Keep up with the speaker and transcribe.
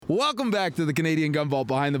Welcome back to the Canadian Gun Vault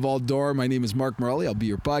Behind the Vault Door. My name is Mark Morelli. I'll be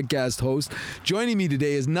your podcast host. Joining me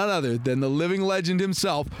today is none other than the living legend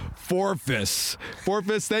himself, FourFists.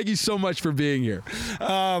 FourFists, thank you so much for being here.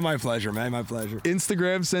 My pleasure, man. My pleasure.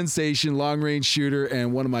 Instagram sensation, long-range shooter,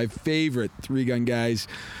 and one of my favorite three-gun guys.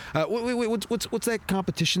 What's that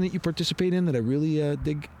competition that you participate in that I really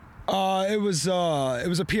dig? It was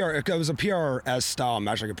a PRS style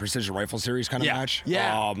match, like a precision rifle series kind of match.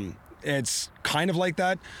 Yeah. It's kind of like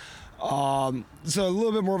that. It's a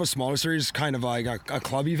little bit more of a smaller series, kind of like a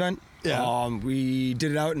club event. Yeah. We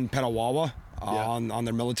did it out in Petawawa. On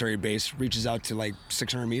their military base, reaches out to like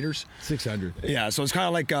 600 meters. 600. Yeah, so it's kind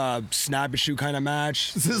of like a snap and shoot kind of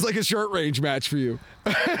match. This is like a short range match for you.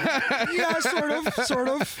 Yeah, sort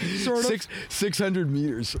of. 600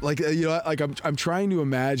 meters. Like, like I'm trying to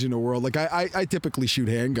imagine a world. Like I typically shoot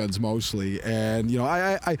handguns mostly, and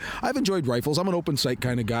I've enjoyed rifles. I'm an open sight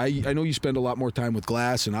kind of guy. I know you spend a lot more time with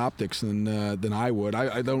glass and optics than I would.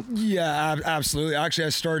 I don't. Yeah, absolutely. Actually, I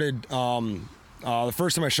started. The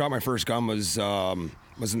first time I shot my first gun was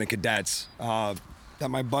in the cadets. That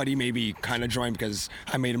my buddy maybe kind of joined because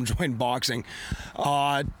I made him join boxing.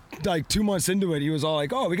 Like 2 months into it, he was all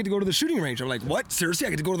like, "Oh, we get to go to the shooting range." I'm like, "What? Seriously? I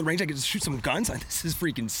get to go to the range? I get to shoot some guns? This is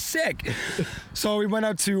freaking sick!" So we went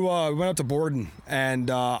out to Borden, and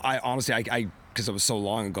I honestly, because it was so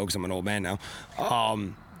long ago, because I'm an old man now.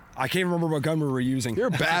 I can't remember what gun we were using. You're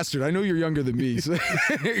a bastard. I know you're younger than me. So,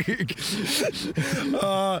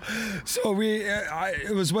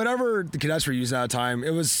 it was whatever the cadets were using at the time. It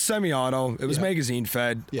was semi-auto. It was magazine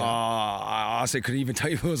fed. Yeah. I honestly couldn't even tell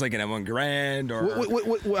you if it was like an M1 Grand or.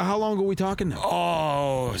 How long ago are we talking now?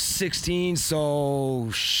 Oh, 16. So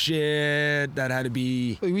shit. That had to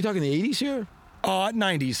be. Are we talking the 80s here?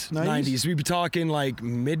 90s. We'd be talking like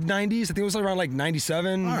mid 90s. I think it was around like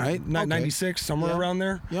 97. All right. 96, somewhere around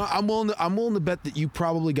there. Yeah, I'm willing to bet that you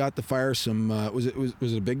probably got to fire some. Was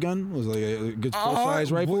it a big gun? Was it like a good full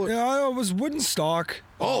size rifle? Yeah, it was wooden stock.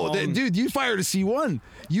 Oh, dude, you fired a C1.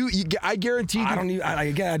 I guarantee. I don't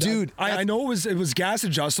even. Dude, I know it was gas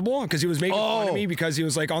adjustable because he was making fun of me because he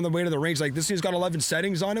was like on the way to the range, like this thing's got 11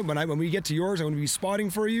 settings on it. When we get to yours, I'm going to be spotting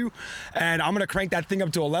for you, and I'm going to crank that thing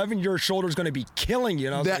up to 11. Your shoulder's going to be killing you.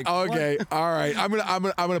 Okay, all right. I'm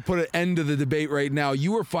gonna put an end to the debate right now.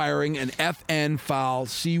 You were firing an FN FAL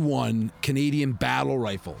C1 Canadian battle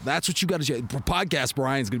rifle. That's what you got to do. Podcast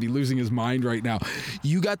Brian's gonna be losing his mind right now.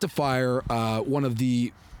 You got to fire one of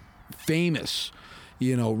the famous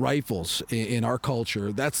rifles in our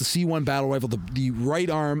culture. That's the C1 battle rifle, the right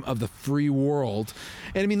arm of the free world.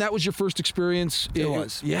 And I mean, that was your first experience. It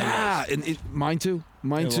was. Yeah, and mine too.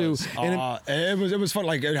 Mine too. It was fun.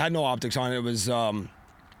 Like, it had no optics on it. It was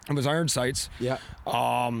iron sights. Yeah.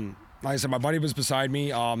 Like I said, my buddy was beside me.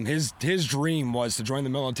 His dream was to join the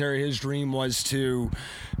military. His dream was to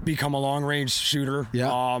become a long range shooter.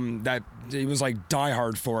 Yeah. That he was like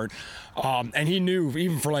diehard for it. And he knew,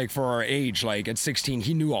 even for our age, like at 16,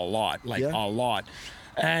 he knew a lot, a lot.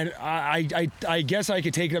 And I guess I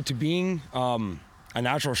could take it up to being a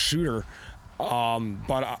natural shooter.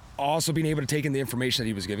 But also being able to take in the information that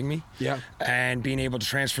he was giving me, and being able to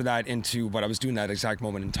transfer that into what I was doing that exact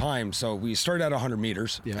moment in time. So we started at 100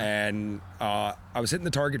 meters, and I was hitting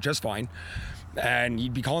the target just fine, and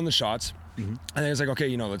he'd be calling the shots. Mm-hmm. And then it's like,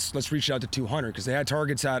 okay, let's reach out to 200 because they had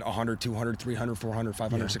targets at 100, 200, 300, 400,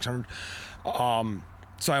 500, 600.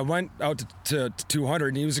 So I went out to 200,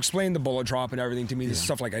 and he was explaining the bullet drop and everything to me. This is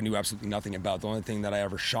stuff like I knew absolutely nothing about. The only thing that I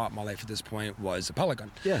ever shot in my life at this point was a pellet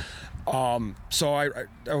gun. Yeah. So I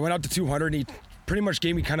went out to 200, and he pretty much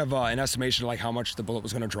gave me kind of an estimation of like how much the bullet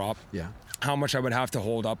was going to drop. Yeah. How much I would have to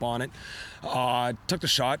hold up on it. Took the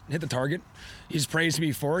shot, hit the target. He just praised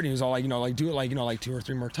me for it. He was all like, do it like 2 or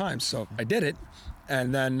 3 more times. So I did it.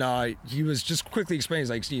 And then he was just quickly explaining,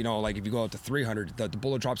 like if you go out to 300, the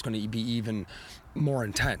bullet drop's going to be even more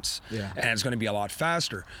intense, and it's going to be a lot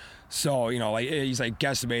faster. So he's like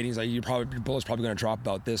guesstimating. He's like, your bullet's probably going to drop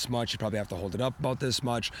about this much. You probably have to hold it up about this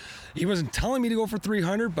much. He wasn't telling me to go for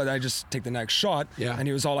 300, but I just take the next shot. Yeah. And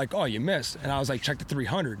he was all like, "Oh, you missed." And I was like, "Check the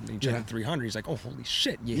 300." And he checked the 300. He's like, "Oh, holy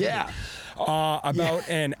shit!"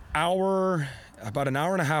 About an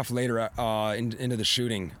hour and a half later, into the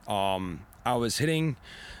shooting, I was hitting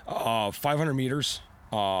 500 meters.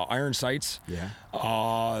 Iron sights. Yeah.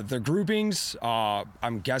 The groupings,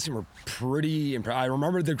 I'm guessing, were pretty impressive. I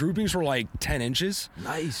remember the groupings were like 10 inches.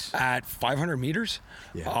 Nice. At 500 meters.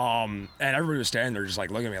 Yeah. And everybody was standing there just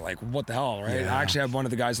like looking at me like, what the hell, right? Yeah. I actually had one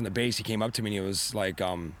of the guys in the base, he came up to me and he was like,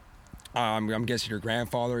 I'm guessing your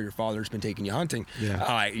grandfather or your father's been taking you hunting.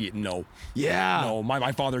 Yeah. No. Yeah. No,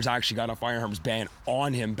 my father's actually got a firearms ban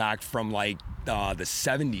on him back from like the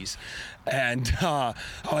 70s. And I'm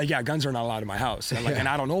like, yeah, guns are not allowed in my house. And, and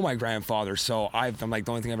I don't know my grandfather, so I'm like,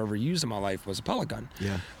 the only thing I've ever used in my life was a pellet gun.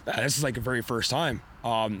 Yeah. This is like the very first time.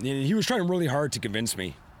 And he was trying really hard to convince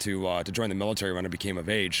me to join the military when I became of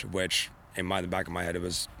age, which in the back of my head, it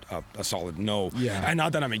was a solid no. Yeah. And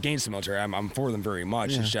not that I'm against the military. I'm for them very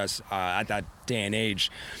much. Yeah. It's just at that day and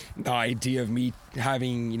age, the idea of me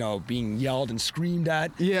having, being yelled and screamed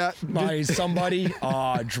at by somebody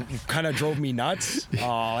kind of drove me nuts.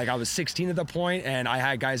 Like I was 16 at the point, and I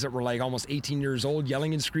had guys that were like almost 18 years old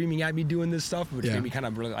yelling and screaming at me doing this stuff, which made me kind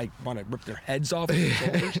of really like want to rip their heads off their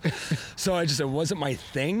shoulders. So it wasn't my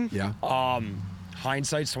thing. Yeah.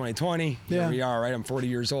 Hindsight's 2020. Here we are, right? I'm 40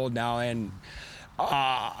 years old now, and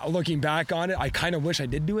looking back on it, I kind of wish I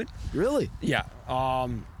did do it. Really? Yeah.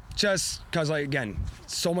 Just because, again,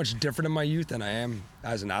 so much different in my youth than I am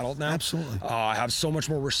as an adult now. Absolutely. I have so much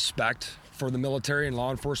more respect for the military and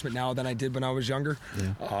law enforcement now than I did when I was younger.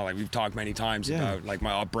 Yeah. Like we've talked many times about like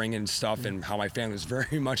my upbringing and stuff, and how my family was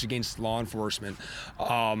very much against law enforcement,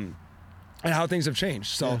 and how things have changed.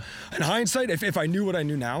 So in hindsight, if I knew what I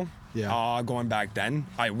knew now, going back then,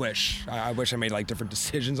 I wish I made like different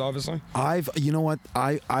decisions, obviously. You know what?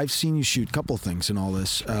 I've seen you shoot a couple of things in all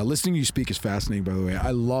this. Listening to you speak is fascinating, by the way.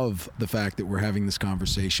 I love the fact that we're having this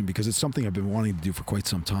conversation because it's something I've been wanting to do for quite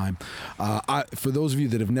some time. For those of you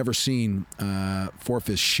that have never seen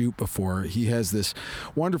FourFists shoot before, he has this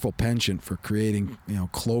wonderful penchant for creating,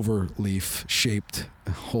 clover leaf shaped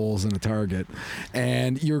holes in a target,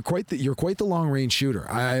 and you're quite the long range shooter.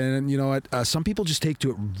 And you know what? Some people just take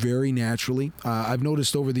to it very naturally. I've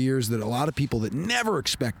noticed over the years that a lot of people that never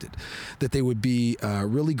expected that they would be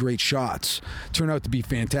really great shots turn out to be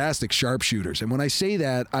fantastic sharpshooters. And when I say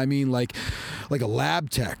that, I mean like a lab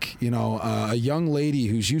tech, a young lady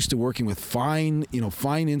who's used to working with fine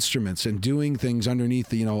instruments and doing things underneath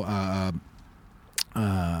the,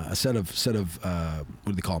 a set of what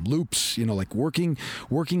do they call them, loops, like working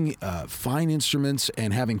fine instruments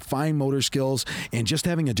and having fine motor skills and just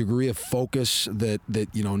having a degree of focus that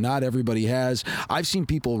not everybody has. I've seen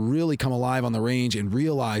people really come alive on the range and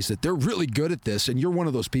realize that they're really good at this, and you're one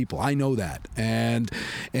of those people. I know that. And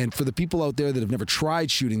for the people out there that have never tried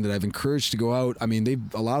shooting that I've encouraged to go out, I mean,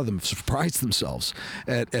 a lot of them have surprised themselves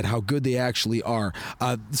at how good they actually are.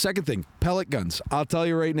 The second thing, pellet guns. I'll tell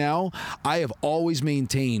you right now, I have always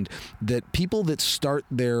maintained that people that start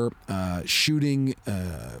their shooting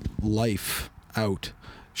life out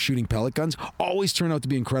shooting pellet guns always turn out to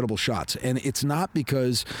be incredible shots, and it's not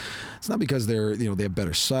because they're they have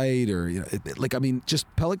better sight or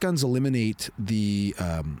just pellet guns eliminate the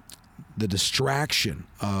distraction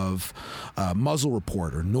of muzzle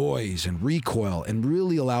report or noise and recoil, and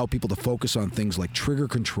really allow people to focus on things like trigger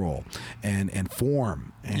control and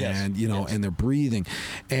form and and their breathing,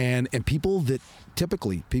 and people that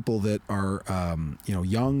are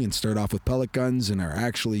young and start off with pellet guns and are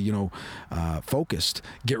actually focused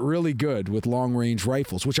get really good with long range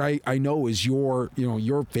rifles, which I know is your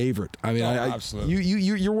favorite. I mean, absolutely.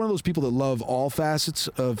 You're one of those people that love all facets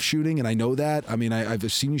of shooting, and I know that. I mean,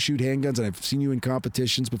 I've seen you shoot handguns and I've seen you in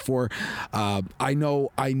competitions before. I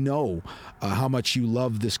know how much you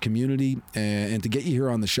love this community, and to get you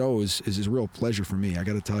here on the show is a real pleasure for me. I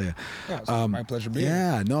got to tell you. Yeah, it's my pleasure being here.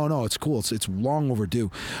 Yeah, no, it's cool. It's long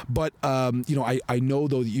overdue. But I know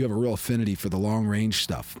though that you have a real affinity for the long range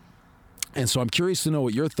stuff. And so I'm curious to know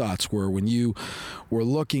what your thoughts were when you were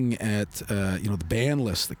looking at the ban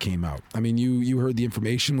list that came out. I mean, you heard the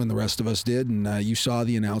information when the rest of us did, and you saw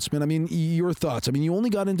the announcement. I mean, your thoughts. I mean, you only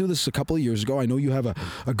got into this a couple of years ago. I know you have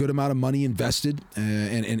a good amount of money invested,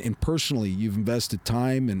 and personally, you've invested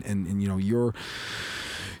time, and your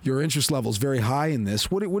interest level is very high in this.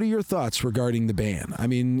 What are your thoughts regarding the ban? I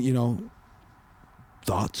mean,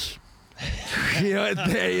 thoughts? I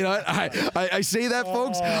say that,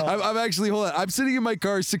 folks. I'm actually, hold on. I'm sitting in my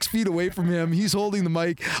car 6 feet away from him. He's holding the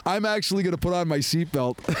mic. I'm actually going to put on my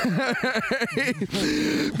seatbelt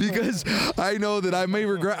because I know that I may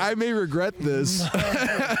regret this.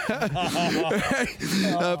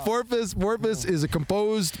 FourFists is a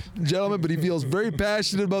composed gentleman, but he feels very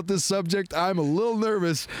passionate about this subject. I'm a little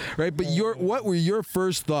nervous, right? But what were your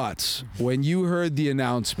first thoughts when you heard the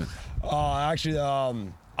announcement?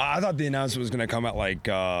 I thought the announcement was going to come at like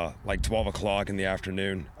 12 o'clock in the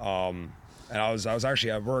afternoon. And I was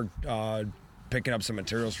actually at work picking up some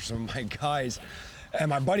materials for some of my guys. And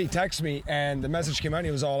my buddy texted me, and the message came out, and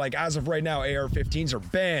he was all like, as of right now, AR-15s are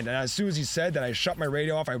banned. And as soon as he said that, I shut my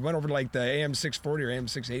radio off. I went over to like the AM 640 or AM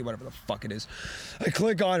 680, whatever the fuck it is. I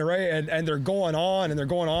click on it, right? And they're going on, and they're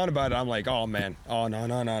going on about it. I'm like, oh, man. Oh, no.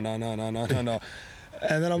 And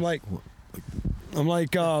then I'm like,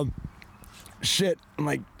 shit. I'm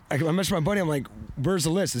like, I messaged my buddy. I'm like, where's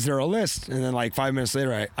the list? Is there a list? And then like 5 minutes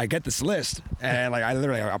later, I get this list. And like,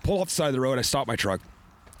 I pull off the side of the road. I stop my truck.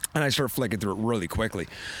 And I start flicking through it really quickly.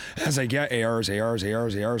 As I get ARs.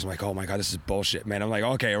 I'm like, oh my God, this is bullshit, man. I'm like,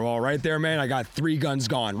 okay, well, right there, man, I got 3 guns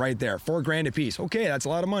gone right there. $4,000 a piece. Okay, that's a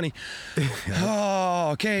lot of money. Oh,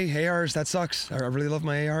 okay, ARs, that sucks. I really love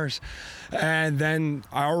my ARs. And then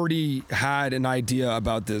I already had an idea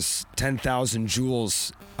about this 10,000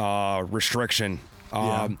 joules restriction.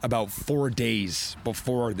 About 4 days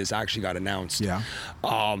before this actually got announced. Yeah.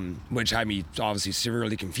 Which had me obviously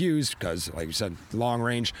severely confused because, like you said, long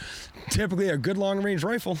range. Typically, a good long range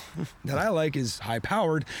rifle that I like is high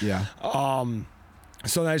powered. Yeah.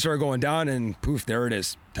 So then I started going down, and poof, there it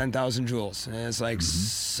is, 10,000 joules. And it's like,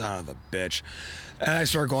 son of a bitch. And I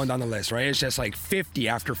started going down the list, right? It's just like 50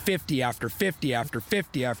 after 50 after 50 after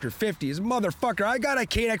 50 after 50. It's motherfucker, I got a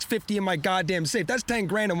KX50 in my goddamn safe. That's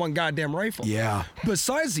 $10,000 in one goddamn rifle. Yeah.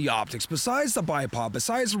 Besides the optics, besides the bipod,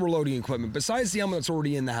 besides the reloading equipment, besides the ammo that's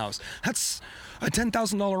already in the house, that's a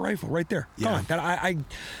 $10,000 rifle right there. Gone. That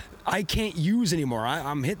I can't use anymore.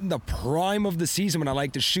 I'm hitting the prime of the season when I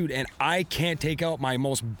like to shoot, and I can't take out my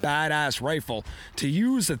most badass rifle to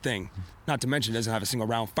use the thing. Not to mention it doesn't have a single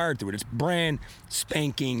round fired through it. It's brand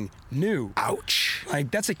spanking new. Ouch.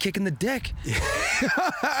 Like, that's a kick in the dick.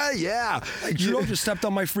 Yeah. Like, Trudeau just stepped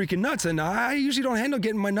on my freaking nuts, and I usually don't handle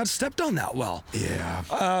getting my nuts stepped on that well.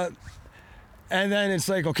 Yeah. And then it's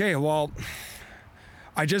like, okay, well,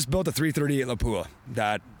 I just built a 338 Lapua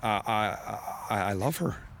that I love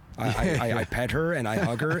her. I pet her, and I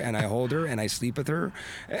hug her, and I hold her, and I sleep with her,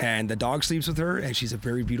 and the dog sleeps with her, and she's a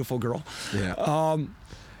very beautiful girl. Yeah.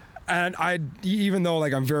 And even though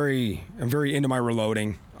like I'm very into my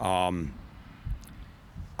reloading,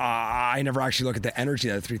 I never actually look at the energy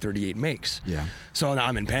that a 338 makes. Yeah. So now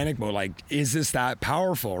I'm in panic mode. Like, is this that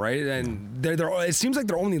powerful, right? And it seems like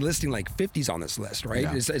they're only listing like 50s on this list, right?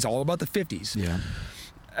 Yeah. It's all about the 50s. Yeah.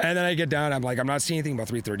 And then I get down, I'm like, I'm not seeing anything about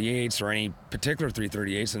 338s or any particular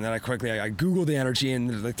 338s. And then I Google the energy, and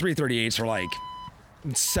the 338s are like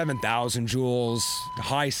 7,000 joules,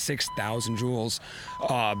 high 6,000 joules,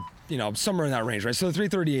 somewhere in that range, right? So the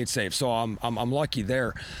 338 safe. So I'm lucky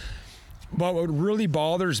there. But what really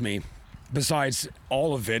bothers me, besides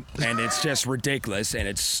all of it, and it's just ridiculous and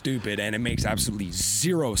it's stupid and it makes absolutely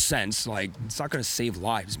zero sense. Like, it's not going to save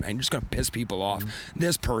lives, man. You're just going to piss people off.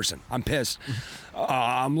 This person, I'm pissed.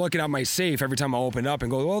 I'm looking at my safe every time I open it up and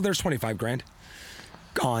go, well, there's $25,000.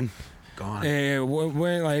 Gone.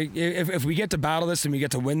 If we get to battle this and we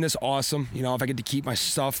get to win this, awesome. If I get to keep my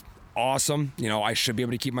stuff, awesome. I should be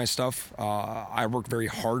able to keep my stuff. I worked very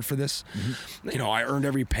hard for this. I earned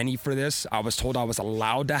every penny for this. I was told I was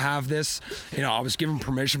allowed to have this. I was given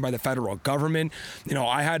permission by the federal government.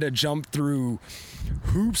 I had to jump through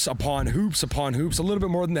hoops upon hoops upon hoops, a little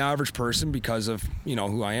bit more than the average person because of,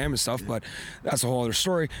 who I am and stuff, but that's a whole other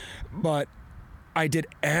story. But I did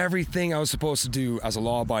everything I was supposed to do as a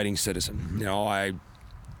law-abiding citizen. I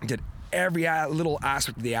did every little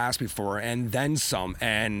aspect they asked me for, and then some.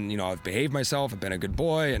 And I've behaved myself. I've been a good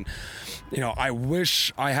boy, and I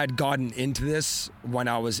wish I had gotten into this when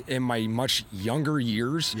I was in my much younger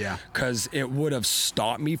years. Yeah, because it would have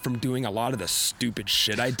stopped me from doing a lot of the stupid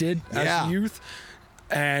shit I did as a youth,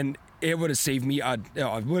 and it would have saved me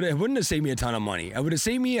it wouldn't have saved me a ton of money. It would have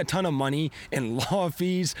saved me a ton of money in law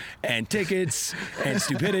fees and tickets and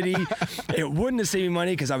stupidity. It wouldn't have saved me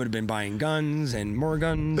money because I would have been buying guns and more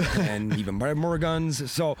guns and even more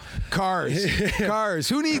guns. So cars.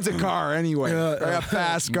 Who needs a car anyway? A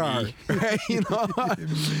fast car. Right?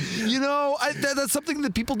 That's something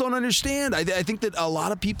that people don't understand. I think that a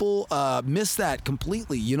lot of people miss that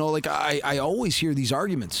completely. I always hear these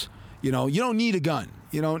arguments. You don't need a gun.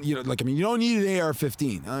 You don't need an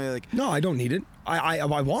AR-15. No, I don't need it. I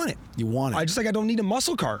want it. You want it. I don't need a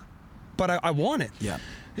muscle car, but I want it. Yeah.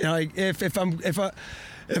 If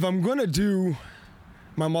I'm gonna do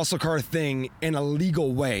my muscle car thing in a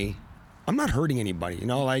legal way, I'm not hurting anybody.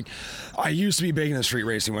 I used to be big into street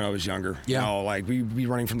racing when I was younger. Yeah. We'd be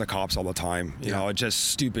running from the cops all the time.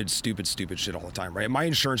 Just stupid shit all the time, right? My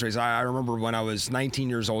insurance rates, I remember when I was 19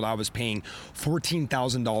 years old, I was paying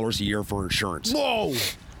 $14,000 a year for insurance. Whoa!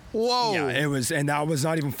 Whoa. Yeah, it was, and that was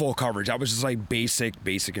not even full coverage. That was just like basic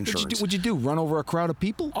insurance. What'd you do? Run over a crowd of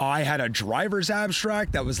people? I had a driver's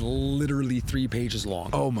abstract that was literally 3 pages long.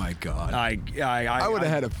 Oh my God. I would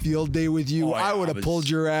have had a field day with you. Oh, yeah, I would have pulled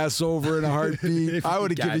your ass over in a heartbeat. I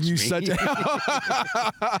would have given you such a...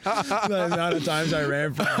 The amount of times I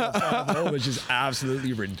ran from the was just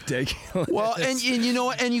absolutely ridiculous. Well, and you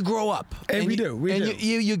know, and you grow up. And we do.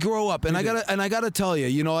 You grow up. And I gotta tell you,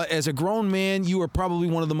 you know, as a grown man, you are probably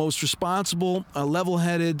one of the most responsible,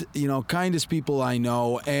 level-headed, you know, kindest people I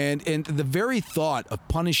know. And the very thought of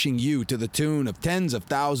punishing you to the tune of tens of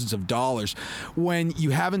thousands of dollars when you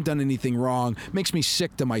haven't done anything wrong makes me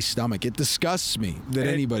sick to my stomach. It disgusts me that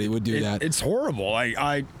anybody would do that. It's horrible.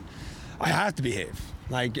 I have to behave.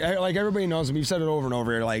 Like everybody knows, and we've said it over and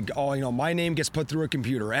over here, like, oh, you know, my name gets put through a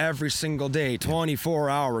computer every single day, 24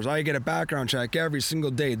 hours. I get a background check every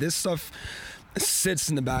single day. This stuff sits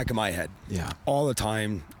in the back of my head. Yeah. All the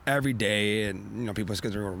time, every day. And, you know, people say,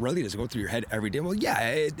 really, does it go through your head every day? Well, yeah,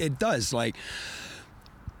 it does. Like,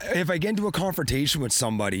 if I get into a confrontation with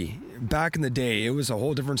somebody, back in the day, it was a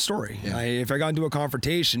whole different story. Yeah. If I got into a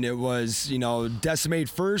confrontation, it was, you know, decimate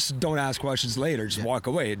first, don't ask questions later, just walk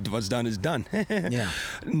away. What's done is done. Yeah.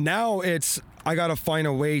 Now it's, I got to find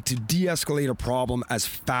a way to de-escalate a problem as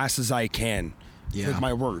fast as I can. Yeah. With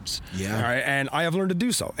my words. Yeah. All right. And I have learned to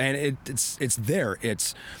do so. And it's there.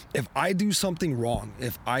 It's, if I do something wrong,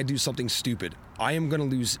 if I do something stupid, I am going to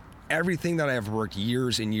lose everything that I have worked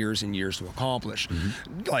years and years and years to accomplish.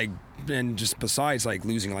 Mm-hmm. Like, and just besides like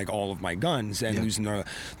losing like all of my guns and losing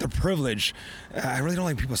the privilege, I really don't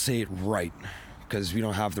like people say it right. Because we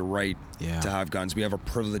don't have the right to have guns. We have a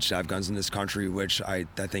privilege to have guns in this country, which I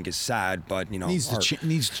think is sad, but, you know. Needs to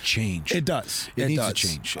change. It does. It needs to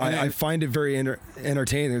change. I find it very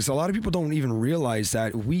entertaining. There's a lot of people don't even realize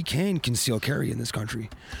that we can conceal carry in this country.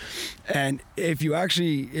 And if you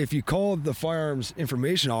call the firearms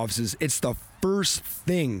information offices, it's the first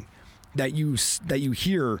thing that you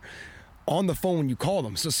hear on the phone when you call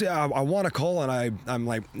them. So say I want to call and I'm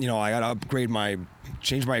like, you know, I got to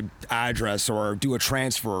change my address or do a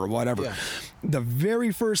transfer or whatever. Yeah. The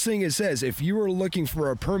very first thing it says, if you are looking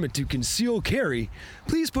for a permit to conceal carry,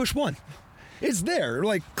 please push 1. It's there,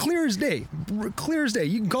 like clear as day. Clear as day.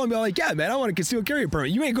 You can call me like, yeah, man, I want a concealed carry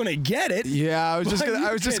permit. You ain't gonna get it. Yeah, I was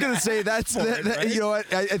just gonna say that's right? You know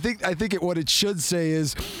what? I think what it should say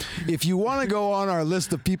is, if you want to go on our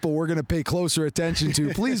list of people we're gonna pay closer attention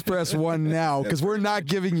to, please press 1 now, because we're not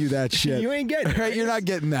giving you that shit. You ain't getting it. Right? You're not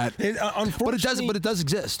getting that. But it does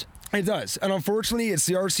exist. It does. And unfortunately, it's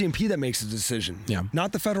the RCMP that makes the decision,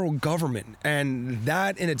 not the federal government. And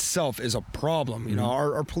that in itself is a problem. You know,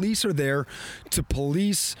 our police are there to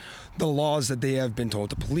police the laws that they have been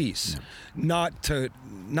told to police, not to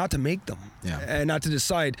make them, and not to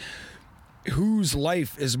decide whose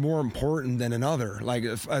life is more important than another. Like,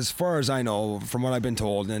 as far as I know, from what I've been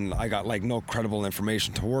told, and I got like no credible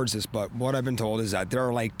information towards this, but what I've been told is that there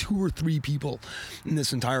are like 2 or 3 people in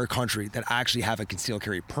this entire country that actually have a concealed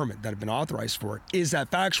carry permit that have been authorized for it. Is that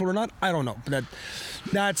factual or not? I don't know, but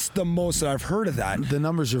that's the most that I've heard of that. The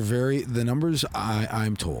numbers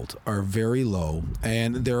I'm told are very low,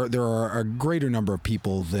 and there are a greater number of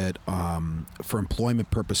people that, for employment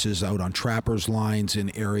purposes, out on trappers lines in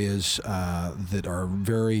areas that are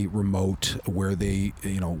very remote, where they,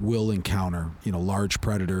 you know, will encounter, you know, large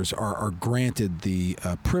predators, are granted the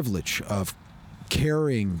privilege of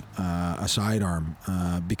carrying a sidearm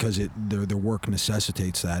because their work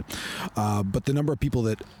necessitates that. But the number of people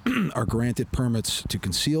that are granted permits to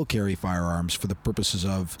conceal carry firearms for the purposes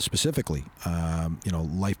of specifically, you know,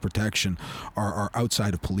 life protection, are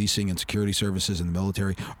outside of policing and security services in the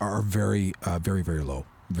military, are very, very, very low.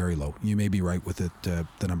 Very low. You may be right with it, the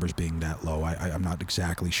numbers being that low. I'm not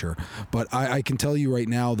exactly sure. But I can tell you right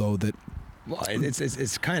now, though, that... Well,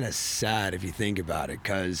 it's kind of sad if you think about it,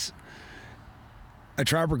 because a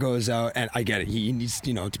trapper goes out, and I get it. He needs,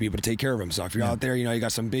 you know, to be able to take care of himself. You're out there, you know, you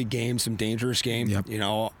got some big game, some dangerous game, you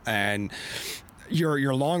know, and...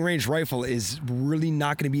 Your long range rifle is really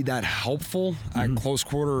not going to be that helpful at close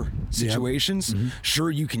quarter situations.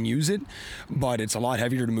 Sure, you can use it, but it's a lot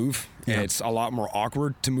heavier to move. It's a lot more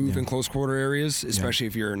awkward to move in close quarter areas, especially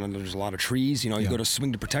if you're in, there's a lot of trees. You know, you go to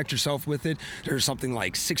swing to protect yourself with it. There's something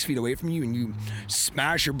like 6 feet away from you, and you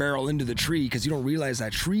smash your barrel into the tree because you don't realize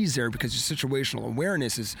that tree's there, because your situational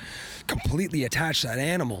awareness is completely attached to that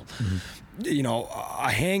animal. You know,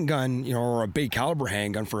 a handgun, you know, or a big caliber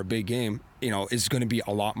handgun for a big game, you know, is going to be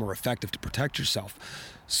a lot more effective to protect yourself.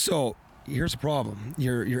 So here's the problem.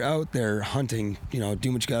 You're out there hunting, you know,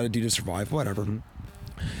 doing what you got to do to survive, whatever.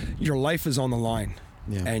 Your life is on the line.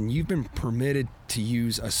 Yeah. And you've been permitted to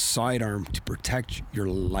use a sidearm to protect your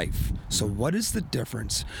life. So what is the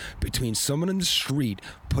difference between someone in the street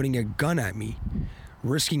putting a gun at me,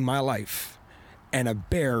 risking my life, and a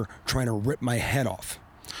bear trying to rip my head off?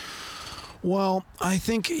 Well, I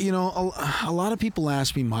think, a lot of people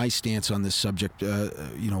ask me my stance on this subject,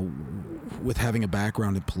 with having a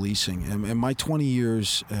background in policing. And my 20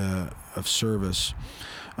 years of service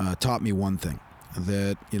taught me one thing,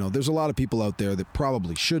 that, there's a lot of people out there that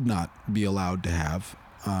probably should not be allowed to have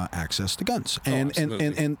access to guns.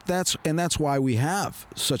 And that's why we have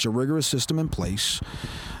such a rigorous system in place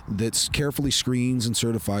that carefully screens and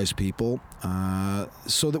certifies people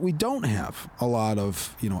so that we don't have a lot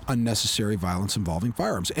of unnecessary violence involving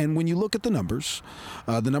firearms. And when you look at the numbers,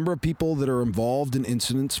 the number of people that are involved in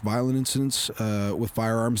violent incidents with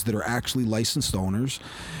firearms that are actually licensed owners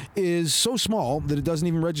is so small that it doesn't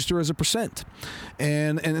even register as a percent.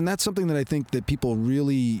 And that's something that I think that people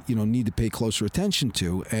really need to pay closer attention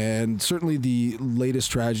to. And certainly the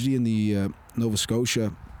latest tragedy in the Nova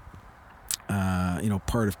Scotia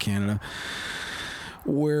part of Canada,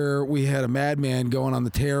 where we had a madman going on the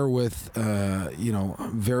tear with,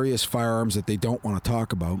 various firearms that they don't want to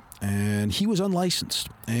talk about, and he was unlicensed.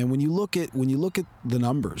 And when you look at the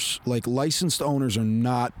numbers, like, licensed owners are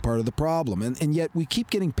not part of the problem, and yet we keep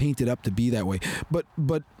getting painted up to be that way.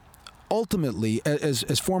 But ultimately,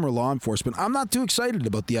 as former law enforcement, I'm not too excited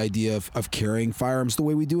about the idea of carrying firearms the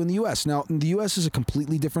way we do in the U.S. Now, the U.S. is a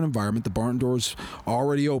completely different environment. The barn door's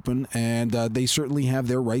already open, and they certainly have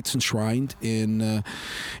their rights enshrined in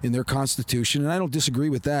their Constitution, and I don't disagree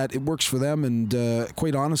with that. It works for them, and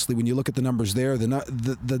quite honestly, when you look at the numbers there,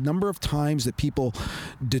 the number of times that people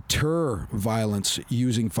deter violence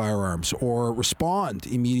using firearms or respond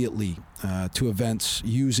immediately to events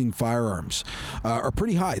using firearms are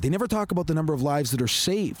pretty high. They never talk about the number of lives that are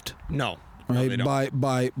saved. No. Right,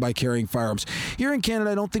 by carrying firearms. Here in Canada,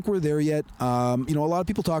 I don't think we're there yet. A lot of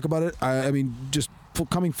people talk about it.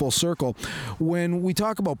 Coming full circle, when we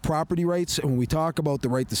talk about property rights, and when we talk about the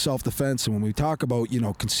right to self-defense, and when we talk about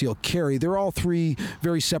concealed carry, they're all three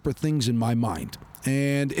very separate things in my mind.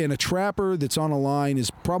 And a trapper that's on a line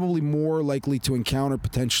is probably more likely to encounter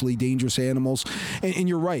potentially dangerous animals. And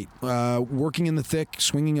you're right. Working in the thick,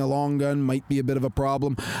 swinging a long gun might be a bit of a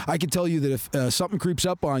problem. I can tell you that if something creeps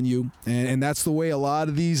up on you, and that's the way a lot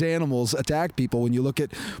of these animals attack people. When you look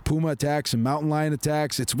at puma attacks and mountain lion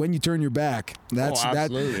attacks, it's when you turn your back. That's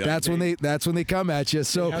when they come at you.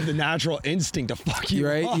 So they have the natural instinct to fuck you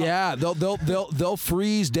right? up. Yeah, they'll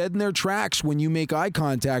freeze dead in their tracks when you make eye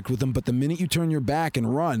contact with them. But the minute you turn your back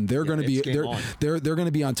and run, they're going to be they're going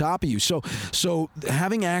to be on top of you. So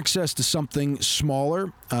having access to something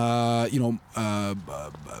smaller, I don't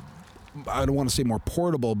want to say more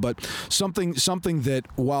portable, but something that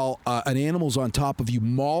while an animal's on top of you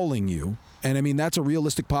mauling you. And I mean, that's a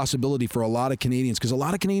realistic possibility for a lot of Canadians, because a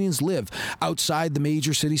lot of Canadians live outside the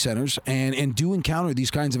major city centers and do encounter these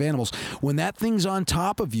kinds of animals. When that thing's on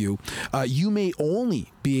top of you, you may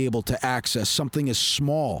only be able to access something as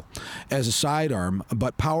small as a sidearm,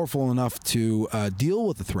 but powerful enough to deal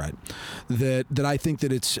with the threat. That I think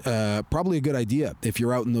that it's probably a good idea if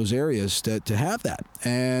you're out in those areas to have that.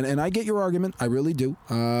 And I get your argument, I really do.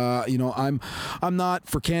 I'm not,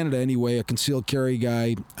 for Canada anyway, a concealed carry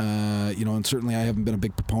guy. And certainly I haven't been a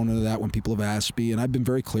big proponent of that when people have asked me, and I've been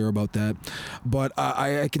very clear about that. But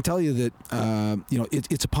I can tell you that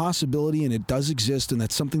it's a possibility, and it does exist, and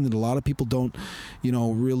that's something that a lot of people don't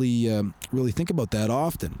really think about that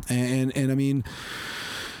often. And I mean,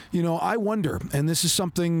 I wonder, and this is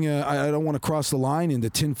something I don't want to cross the line into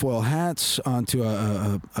tinfoil hats onto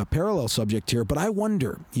a parallel subject here, but I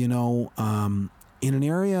wonder, in an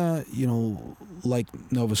area, like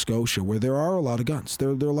Nova Scotia, where there are a lot of guns. There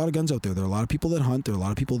are a lot of guns out there. There are a lot of people that hunt. There are a lot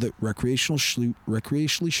of people that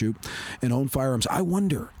recreationally shoot and own firearms. I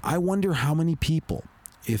wonder how many people,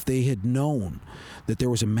 if they had known that there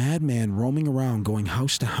was a madman roaming around going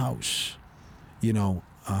house to house,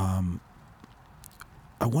 I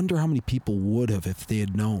wonder how many people would have, if they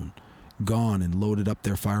had known, gone and loaded up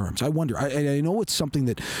their firearms. I wonder. I know it's something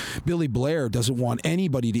that Billy Blair doesn't want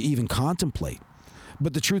anybody to even contemplate.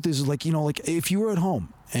 But the truth is like if you were at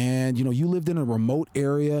home and, you lived in a remote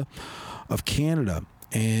area of Canada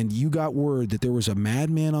and you got word that there was a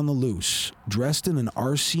madman on the loose dressed in an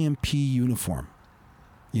RCMP uniform,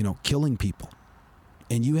 killing people,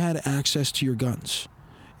 and you had access to your guns,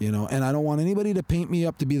 and I don't want anybody to paint me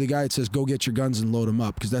up to be the guy that says, go get your guns and load them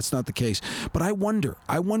up, because that's not the case. But I wonder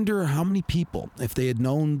how many people, if they had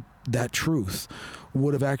known that truth,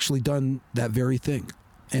 would have actually done that very thing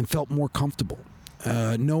and felt more comfortable.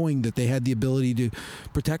 knowing that they had the ability to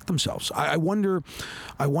protect themselves. I wonder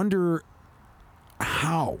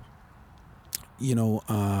how,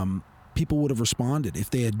 people would have responded if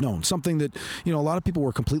they had known something that, a lot of people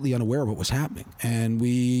were completely unaware of what was happening. And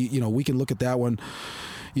we can look at that one.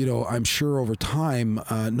 I'm sure over time,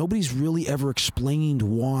 nobody's really ever explained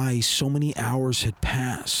why so many hours had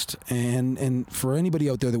passed. And for anybody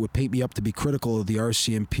out there that would paint me up to be critical of the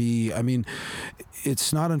RCMP, I mean,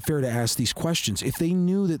 it's not unfair to ask these questions. If they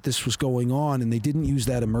knew that this was going on and they didn't use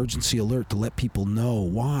that emergency alert to let people know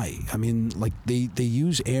why, I mean, like they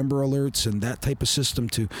use Amber Alerts and that type of system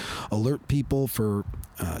to alert people for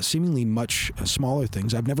seemingly much smaller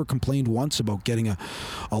things. I've never complained once about getting a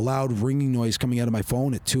loud ringing noise coming out of my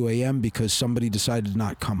phone at 2 a.m. because somebody decided to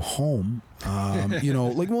not come home.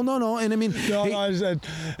 No. And I mean,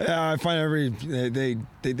 I find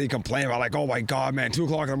they complain about like, oh my God, man, 2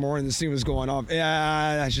 o'clock in the morning, this thing was going off.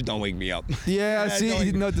 Yeah, that shit don't wake me up. Yeah, see,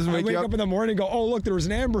 it doesn't wake you up. I wake up in the morning and go, oh, look, there was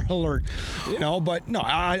an Amber Alert. But no,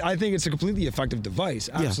 I think it's a completely effective device.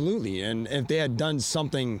 Absolutely. Yeah. And if they had done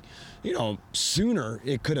something, sooner,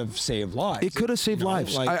 it could have saved lives. It could have saved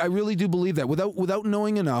lives. I really do believe that. Without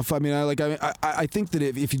knowing enough, I mean, I think that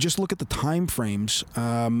if you just look at the time frames,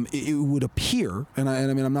 it would appear, and I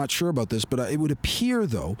mean, I'm not sure about this, but it would appear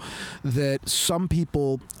though that some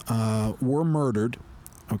people were murdered,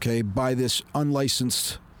 okay, by this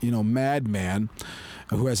unlicensed, madman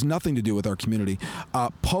who has nothing to do with our community,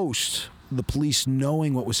 post the police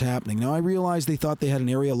knowing what was happening. Now, I realize they thought they had an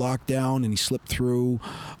area locked down and he slipped through.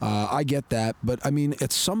 I get that. But, I mean,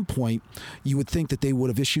 at some point, you would think that they would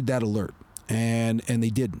have issued that alert. And they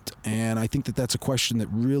didn't. And I think that that's a question that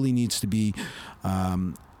really needs to be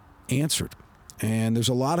answered. And there's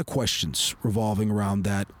a lot of questions revolving around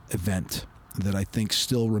that event that I think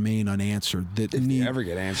still remain unanswered. That if they ever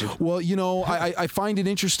get answered. Well, I find it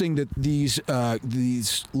interesting that these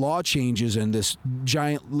law changes and this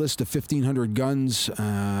giant list of 1,500 guns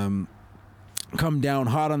come down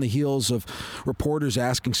hot on the heels of reporters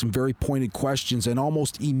asking some very pointed questions, and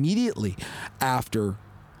almost immediately after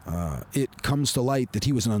it comes to light that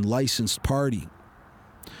he was an unlicensed party.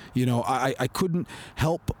 I couldn't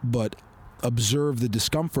help but observe the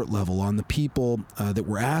discomfort level on the people that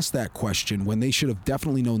were asked that question when they should have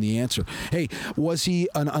definitely known the answer. Hey, was he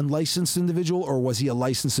an unlicensed individual or was he a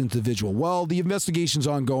licensed individual? Well, the investigation's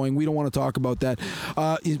ongoing. We don't want to talk about that.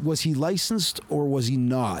 Was he licensed or was he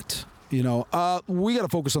not? We got to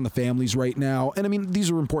focus on the families right now. And I mean, these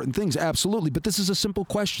are important things, absolutely. But this is a simple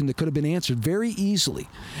question that could have been answered very easily.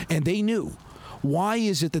 And they knew. Why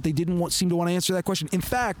is it that they didn't seem to want to answer that question? In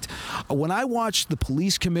fact, when I watched the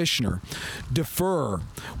police commissioner defer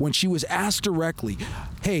when she was asked directly,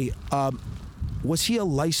 hey, was he a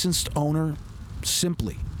licensed owner?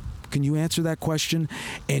 Simply, can you answer that question?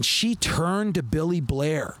 And she turned to Billy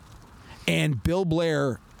Blair, and Bill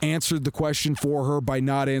Blair answered the question for her by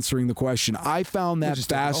not answering the question. I found that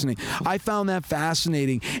fascinating. I found that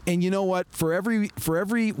fascinating. And you know what? For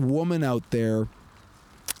every woman out there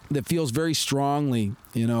that feels very strongly,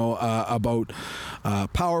 about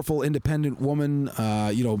powerful, independent woman,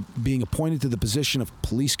 being appointed to the position of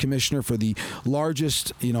police commissioner for the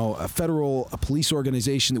largest, federal police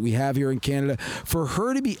organization that we have here in Canada, for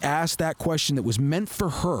her to be asked that question that was meant for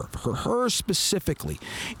her specifically,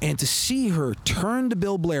 and to see her turn to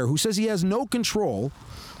Bill Blair, who says he has no control,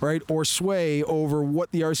 right, or sway over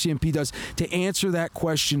what the RCMP does, to answer that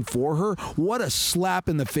question for her. What a slap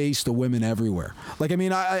in the face to women everywhere. Like, I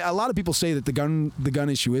mean, a lot of people say that the gun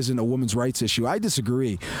issue isn't a women's rights issue. I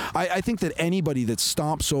disagree. I think that anybody that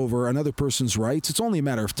stomps over another person's rights, it's only a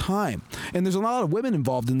matter of time. And there's a lot of women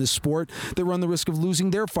involved in this sport that run the risk of losing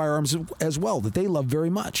their firearms as well, that they love very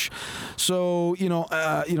much. So,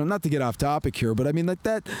 not to get off topic here, but I mean,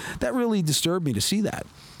 that really disturbed me to see that.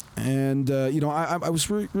 And, I was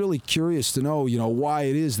really curious to know, why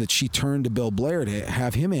it is that she turned to Bill Blair to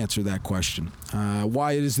have him answer that question.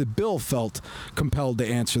 Why it is that Bill felt compelled to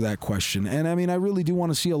answer that question. And, I mean, I really do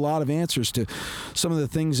want to see a lot of answers to some of the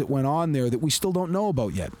things that went on there that we still don't know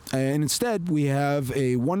about yet. And instead, we have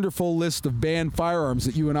a wonderful list of banned firearms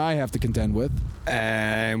that you and I have to contend with.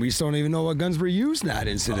 And we still don't even know what guns were used in that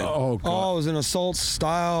incident. Oh, God. Oh, it was an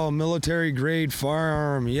assault-style, military-grade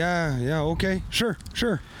firearm. Yeah, okay, sure.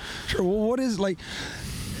 Well, what is, like,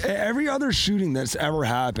 every other shooting that's ever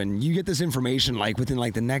happened, you get this information, like, within,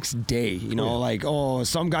 like, the next day, like, oh,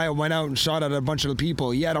 some guy went out and shot at a bunch of people.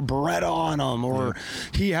 He had a Beretta on him, or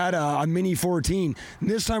he had a Mini 14. And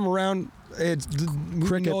this time around,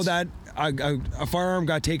 we know that a firearm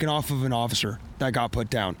got taken off of an officer. that got put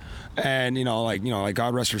down. And, like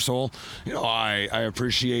God rest her soul. I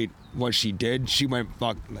appreciate what she did. She went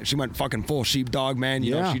fucking full sheepdog, man.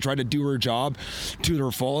 You know, she tried to do her job to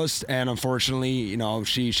her fullest, and unfortunately,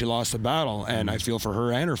 she lost the battle, and I feel for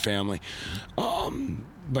her and her family.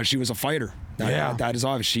 But she was a fighter. That is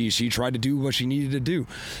obvious. She tried to do what she needed to do.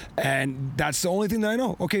 And that's the only thing that I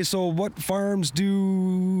know. Okay, so what firearms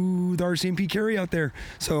do the RCMP carry out there?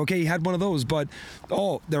 So, okay, he had one of those, but,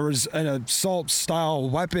 there was an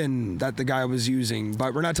assault-style weapon that the guy was using,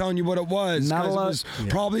 but we're not telling you what it was. Not a lot. It was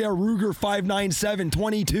probably a Ruger 5.97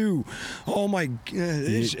 .22. Oh, my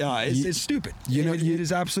God. It's stupid. It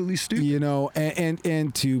is absolutely stupid.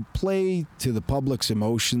 And to play to the public's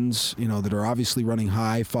emotions, that are obviously running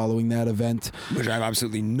high following that event. Which I have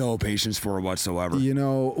absolutely no patience for whatsoever. Here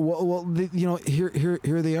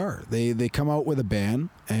they are. They come out with a ban,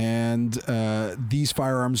 and these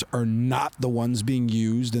firearms are not the ones being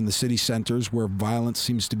used in the city centers where violence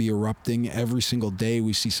seems to be erupting. Every single day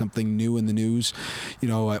we see something new in the news,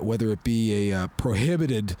 whether it be a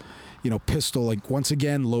prohibited pistol, like once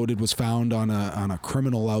again loaded, was found on a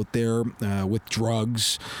criminal out there with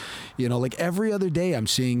drugs. Like every other day I'm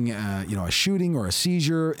seeing a shooting or a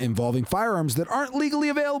seizure involving firearms that aren't legally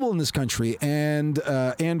available in this country, and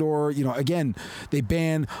again, they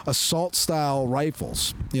ban assault style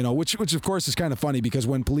rifles, which of course is kind of funny because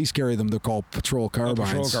when police carry them they're called patrol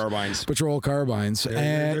carbines.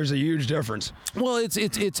 And there's a huge difference. Well, it's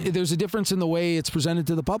there's a difference in the way it's presented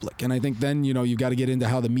to the public, and I think then you've got to get into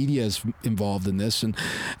how the media is involved in this. And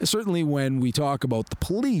certainly when we talk about the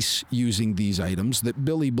police using these items that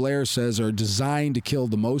Billy Blair says are designed to kill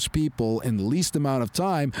the most people in the least amount of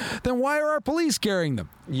time, then why are our police carrying them?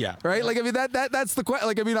 Yeah. Right? Like, I mean, that's the question.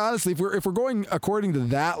 Like, I mean, honestly, if we're going according to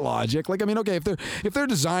that logic, like, I mean, okay, if they're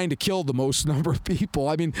designed to kill the most number of people,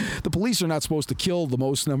 I mean, the police are not supposed to kill the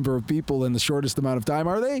most number of people in the shortest amount of time,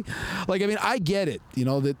 are they? Like, I mean, I get it,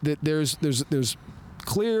 that there's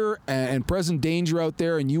clear and present danger out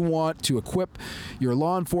there, and you want to equip your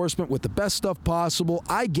law enforcement with the best stuff possible.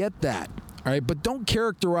 I get that. All right, but don't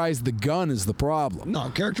characterize the gun as the problem. No,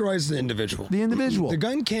 characterize the individual. The individual. The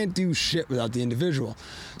gun can't do shit without the individual.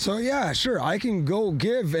 So yeah, sure, I can go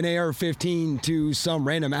give an AR-15 to some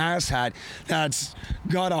random asshat that's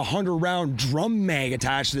got a 100-round drum mag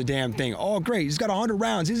attached to the damn thing. Oh, great, he's got 100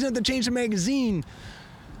 rounds. He doesn't have to change the magazine.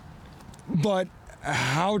 But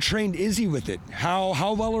how trained is he with it?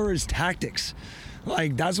 How well are his tactics?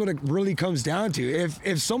 Like, that's what it really comes down to.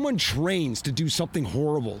 If someone trains to do something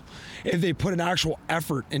horrible, if they put an actual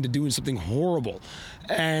effort into doing something horrible,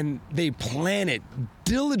 and they plan it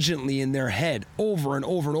diligently in their head over and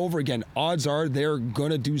over and over again, odds are they're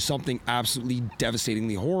gonna do something absolutely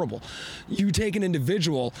devastatingly horrible. You take an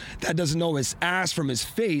individual that doesn't know his ass from his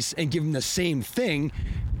face and give him the same thing,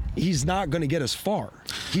 he's not going to get as far.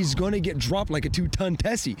 He's going to get dropped like a 2-ton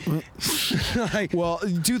Tessie. Well,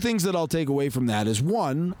 two things that I'll take away from that is,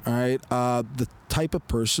 one, all right, the type of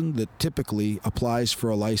person that typically applies for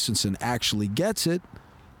a license and actually gets it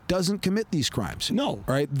doesn't commit these crimes. No. All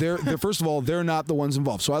right? They're first of all, they're not the ones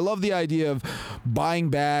involved. So I love the idea of buying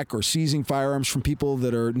back or seizing firearms from people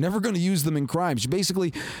that are never going to use them in crimes.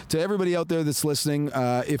 Basically, to everybody out there that's listening,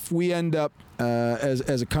 if we end up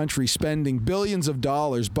as a country spending billions of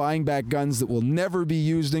dollars buying back guns that will never be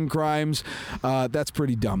used in crimes, that's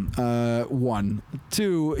pretty dumb. One.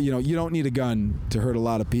 Two, you don't need a gun to hurt a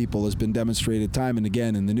lot of people, has been demonstrated time and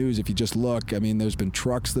again in the news. If you just look, I mean, there's been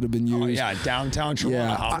trucks that have been used. Oh, yeah, downtown Toronto.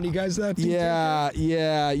 Yeah. How many guys that? Yeah,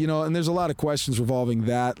 and there's a lot of questions revolving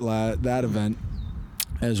that event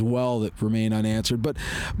as well that remain unanswered. But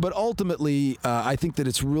ultimately, I think that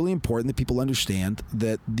it's really important that people understand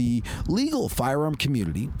that the legal firearm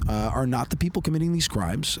community are not the people committing these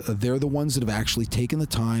crimes. They're the ones that have actually taken the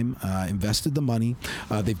time, invested the money.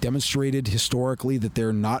 They've demonstrated historically that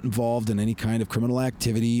they're not involved in any kind of criminal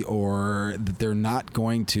activity, or that they're not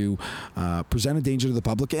going to present a danger to the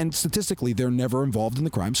public. And statistically, they're never involved in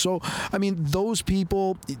the crime. So, I mean, those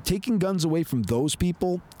people, taking guns away from those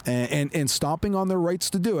people and stomping on their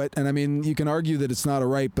rights to do it. And I mean, you can argue that it's not a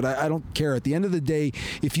right, but I don't care. At the end of the day,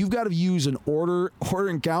 if you've got to use an order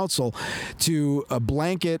in council to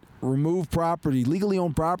blanket remove property, legally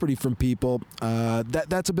owned property from people,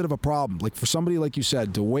 that's a bit of a problem. Like, for somebody, like you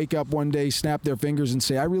said, to wake up one day, snap their fingers and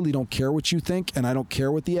say, I really don't care what you think, and I don't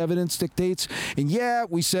care what the evidence dictates. And yeah,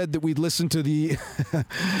 we said that we'd listen to the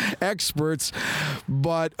experts,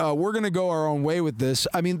 but we're going to go our own way with this.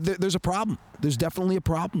 I mean, there's a problem. There's definitely a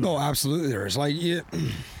problem. Oh, absolutely there is. Like,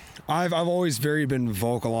 I've always been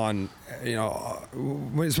vocal on,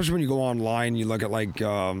 especially when you go online, you look at like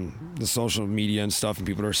the social media and stuff, and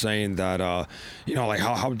people are saying that, like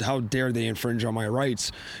how dare they infringe on my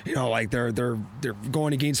rights? Like they're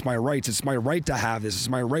going against my rights. It's my right to have this. It's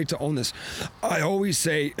my right to own this. I always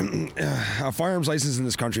say a firearms license in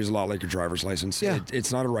this country is a lot like your driver's license. Yeah.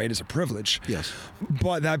 It's not a right, it's a privilege. Yes.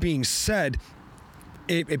 But that being said,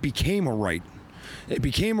 it became a right. It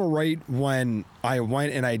became a right when I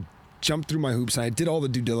went and I jumped through my hoops and I did all the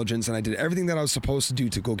due diligence and I did everything that I was supposed to do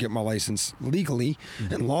to go get my license legally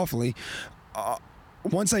and lawfully.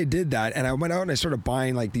 Once I did that and I went out and I started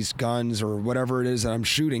buying like these guns or whatever it is that I'm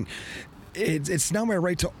shooting, it's now my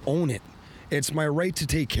right to own it. It's my right to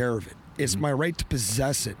take care of it. It's my right to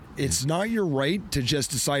possess it. It's not your right to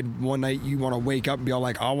just decide one night you want to wake up and be all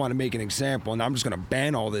like, I want to make an example and I'm just going to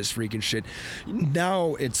ban all this freaking shit.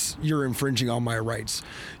 Now you're infringing on my rights.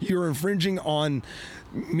 You're infringing on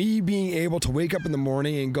me being able to wake up in the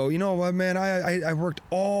morning and go, you know what, man, I worked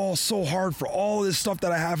so hard for all this stuff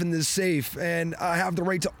that I have in this safe, and I have the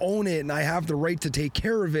right to own it, and I have the right to take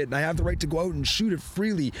care of it, and I have the right to go out and shoot it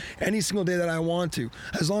freely any single day that I want to,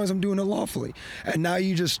 as long as I'm doing it lawfully. And now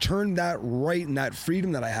you just turn that right and that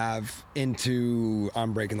freedom that I have into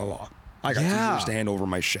I'm breaking the law. I got 2 years to hand over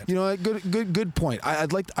my shit. Good point.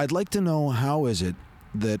 I'd like to know, how is it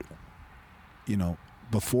that,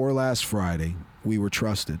 before last Friday, we were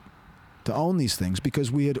trusted to own these things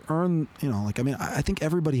because we had earned, I think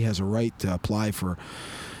everybody has a right to apply for,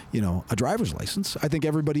 a driver's license. I think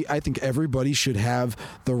everybody should have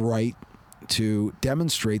the right to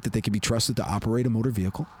demonstrate that they can be trusted to operate a motor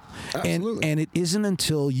vehicle. Absolutely. And it isn't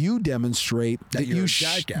until you demonstrate that you're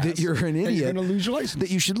an idiot, you're going to lose your license, that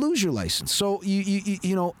you should lose your license. So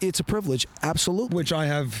it's a privilege, absolutely, which I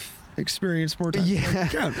have experienced more times.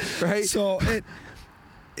 Yeah, right. So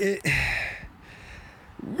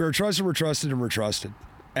we're trusted, and we're trusted.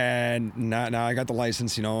 And now I got the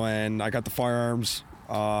license, and I got the firearms.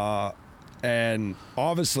 And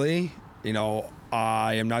obviously,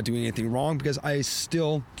 I am not doing anything wrong because I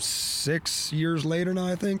still, 6 years later now,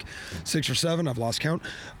 I think, 6 or 7, I've lost count,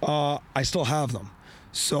 I still have them.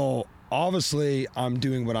 So obviously, I'm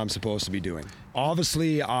doing what I'm supposed to be doing.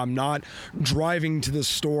 Obviously, I'm not driving to the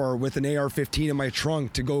store with an AR-15 in my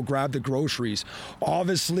trunk to go grab the groceries.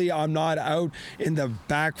 Obviously, I'm not out in the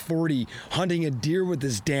back 40 hunting a deer with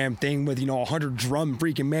this damn thing with, 100 drum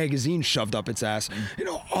freaking magazines shoved up its ass.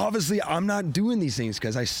 Obviously, I'm not doing these things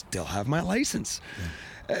because I still have my license. Yeah.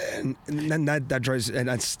 And then that drives, and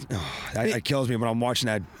that kills me when I'm watching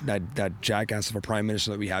that jackass of a prime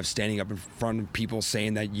minister that we have standing up in front of people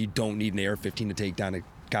saying that you don't need an AR-15 to take down a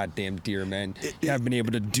goddamn deer, man. You haven't been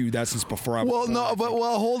able to do that since before I was born.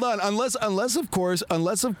 Hold on. Unless of course,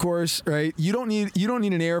 right? You don't need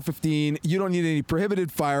an AR-15. You don't need any prohibited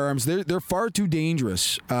firearms. They're far too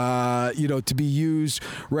dangerous, to be used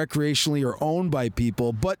recreationally or owned by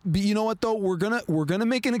people. But you know what though? We're gonna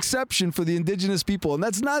make an exception for the indigenous people, and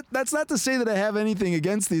that's not to say that I have anything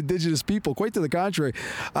against the indigenous people. Quite to the contrary.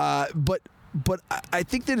 But I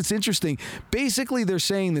think that it's interesting. Basically, they're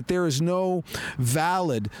saying that there is no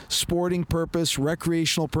valid sporting purpose,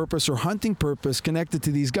 recreational purpose, or hunting purpose connected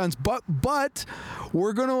to these guns. But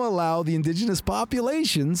we're going to allow the indigenous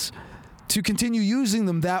populations to continue using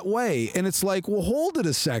them that way. And it's like, well, hold it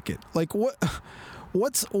a second. Like,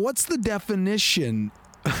 what's the definition,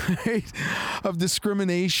 right, of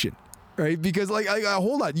discrimination, right? Because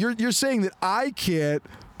hold on, you're saying that I can't,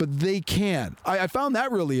 but they can. I found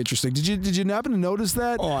that really interesting. Did you happen to notice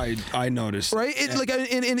that? Oh, I noticed. Right?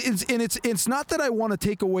 It's not that I want to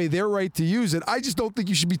take away their right to use it. I just don't think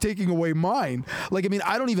you should be taking away mine.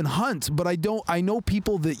 I don't even hunt, but I know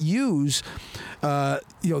people that use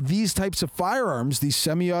these types of firearms, these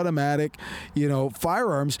semi-automatic,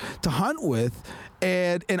 firearms to hunt with,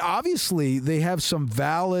 and obviously they have some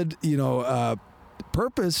valid,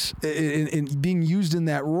 purpose in being used in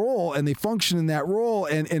that role, and they function in that role,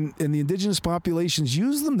 and the indigenous populations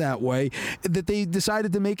use them that way, that they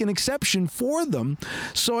decided to make an exception for them.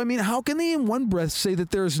 So how can they in one breath say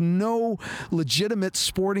that there's no legitimate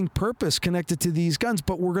sporting purpose connected to these guns,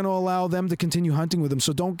 but we're going to allow them to continue hunting with them?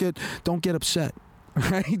 So don't get upset.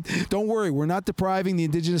 Right? Don't worry, we're not depriving the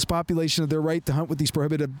indigenous population of their right to hunt with these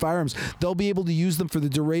prohibited firearms. They'll be able to use them for the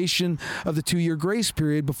duration of the 2-year grace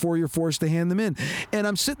period before you're forced to hand them in. And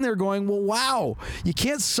I'm sitting there going, well, wow, you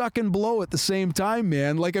can't suck and blow at the same time,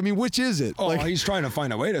 man. Which is it? Oh, he's trying to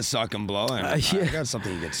find a way to suck and blow. I got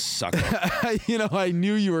something you can suck on. I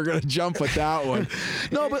knew you were going to jump at that one.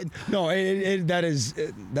 That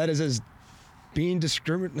is as being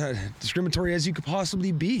discriminatory as you could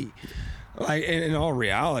possibly be. Like in all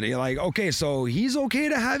reality, like, okay, so he's okay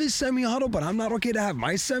to have his semi-auto, but I'm not okay to have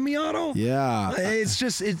my semi-auto. Yeah, It's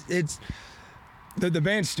just it's the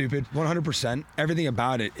band's stupid, 100%. Everything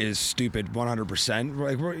about it is stupid, 100%.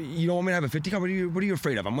 Like, you don't want me to have a 50 car? What are you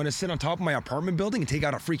afraid of? I'm going to sit on top of my apartment building and take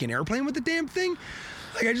out a freaking airplane with the damn thing?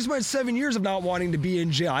 Like, I just went 7 years of not wanting to be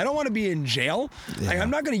in jail. I don't want to be in jail. Yeah. Like, I'm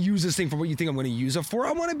not going to use this thing for what you think I'm going to use it for.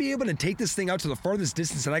 I want to be able to take this thing out to the farthest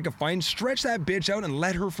distance that I can find, stretch that bitch out, and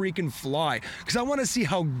let her freaking fly. Because I want to see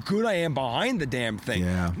how good I am behind the damn thing.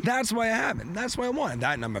 Yeah. That's why I have it. That's why I want it.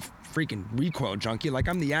 That, and I'm a freaking recoil junkie. Like,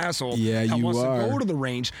 I'm the asshole Yeah, that you wants are. to go to the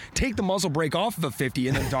range, take the muzzle brake off of a 50,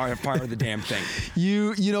 and then fire the damn thing.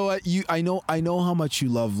 You know what? I know how much you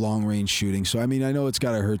love long range shooting. So I mean, I know it's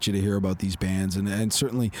got to hurt you to hear about these bans, and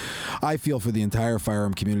certainly, I feel for the entire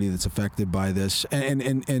firearm community that's affected by this.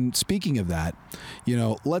 And speaking of that, you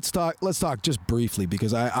know, let's talk just briefly,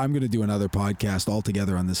 because I'm going to do another podcast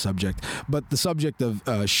altogether on this subject. But the subject of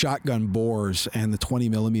shotgun bores and the 20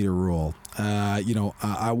 millimeter rule.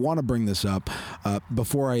 I want to bring this up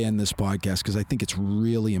before I end this podcast, because I think it's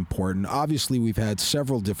really important. Obviously, we've had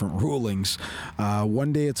several different rulings.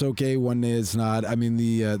 One day it's okay, one day it's not. I mean,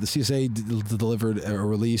 the CSA delivered a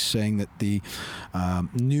release saying that the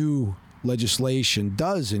new legislation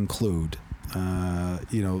does include,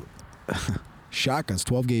 shotguns,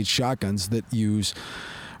 12-gauge shotguns that use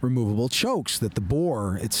removable chokes, that the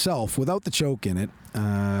bore itself, without the choke in it,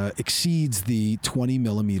 exceeds the 20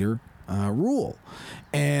 millimeter rule.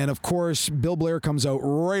 And of course, Bill Blair comes out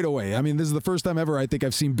right away. I mean, this is the first time ever I think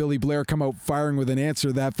I've seen Billy Blair come out firing with an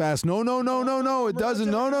answer that fast. No, it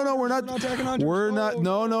doesn't. No, we're not attacking hunters. We're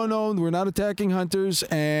not attacking hunters.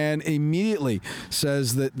 And immediately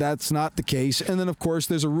says that that's not the case. And then, of course,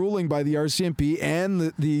 there's a ruling by the RCMP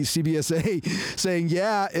and the CBSA saying,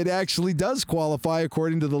 yeah, it actually does qualify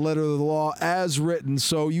according to the letter of the law as written.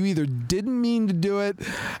 So you either didn't mean to do it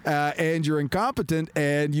and you're incompetent,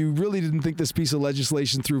 and you really didn't think this piece of legislation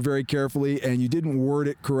through very carefully, and you didn't word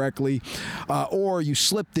it correctly, or you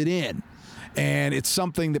slipped it in. And it's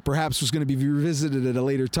something that perhaps was going to be revisited at a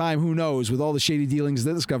later time. Who knows? With all the shady dealings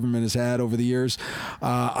that this government has had over the years,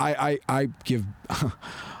 I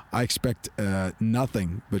expect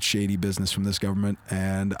nothing but shady business from this government,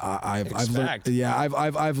 and I've learned. Yeah,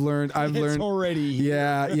 I've learned. It's already.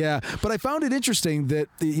 Yeah. But I found it interesting that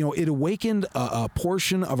it awakened a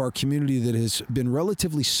portion of our community that has been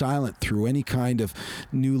relatively silent through any kind of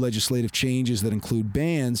new legislative changes that include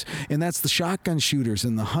bans, and that's the shotgun shooters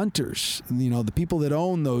and the hunters. The people that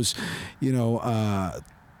own those,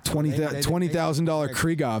 $20,000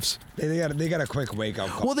 Krieghoffs. They got a quick wake up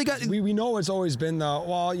call. Well, we know it's always been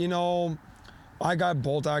I got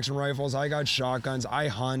bolt action rifles, I got shotguns, I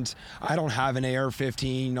hunt, I don't have an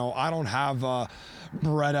AR-15, I don't have a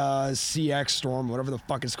Beretta CX Storm, whatever the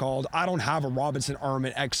fuck it's called. I don't have a Robinson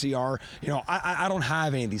Armament XCR. I don't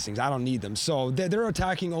have any of these things. I don't need them. So they're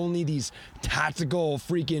attacking only these tactical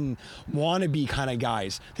freaking wannabe kind of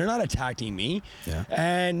guys. They're not attacking me. Yeah.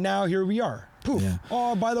 And now here we are. Poof. Yeah.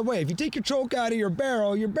 Oh, by the way, if you take your choke out of your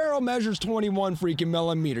barrel measures 21 freaking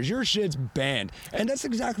millimeters. Your shit's banned. And that's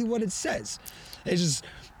exactly what it says. It's just,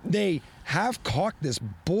 they have cocked this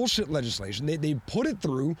bullshit legislation. They put it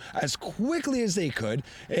through as quickly as they could.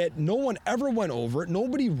 No one ever went over it.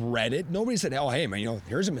 Nobody read it. Nobody said, "Oh, hey man,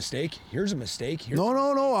 here's a mistake. Here's a mistake." No.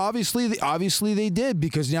 Obviously they did,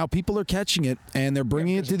 because now people are catching it and they're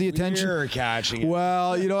bringing it to the attention. We're catching it.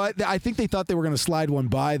 Well, I think they thought they were going to slide one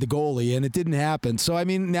by the goalie, and it didn't happen. So I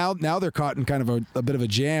mean, now they're caught in kind of a bit of a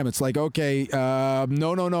jam. It's like, okay,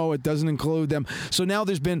 no, it doesn't include them. So now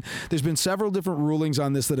there's been several different rulings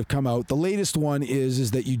on this that have come out. The latest one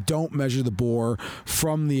is that you don't measure the bore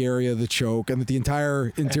from the area of the choke, and that the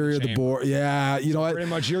entire interior of the bore. Yeah, pretty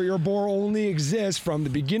much your bore only exists from the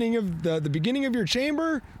beginning of the beginning of your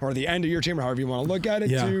chamber, or the end of your chamber, however you want to look at it,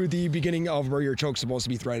 to the beginning of where your choke's supposed to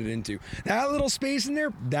be threaded into. That little space in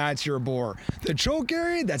there, that's your bore. The choke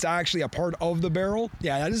area, that's actually a part of the barrel.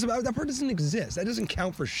 Yeah, that part doesn't exist. That doesn't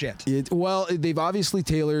count for shit. They've obviously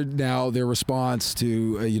tailored now their response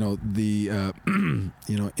to the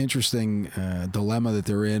interesting dilemma that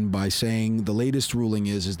they're in by saying the latest ruling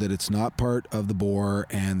is that it's not part of the bore,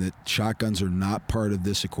 and that shotguns are not part of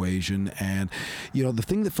this equation. And the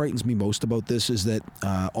thing that frightens me most about this is that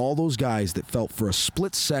all those guys that felt for a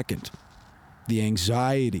split second the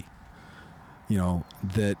anxiety,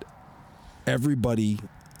 that everybody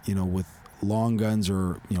with long guns,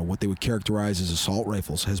 or what they would characterize as assault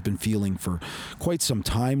rifles, has been feeling for quite some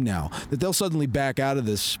time now, that they'll suddenly back out of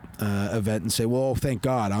this event and say, well, thank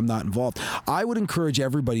God I'm not involved. I would encourage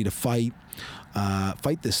everybody to fight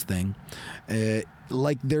fight this thing,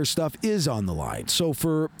 like their stuff is on the line. So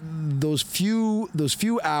for those few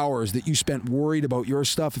hours that you spent worried about your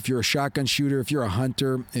stuff, if you're a shotgun shooter, if you're a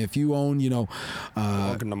hunter, if you own,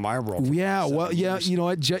 welcome to my world. Yeah, well, yeah, you know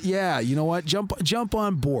what? You know what? Jump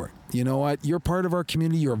on board. You know what? You're part of our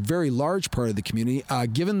community. You're a very large part of the community.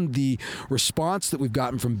 Given the response that we've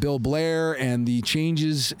gotten from Bill Blair and the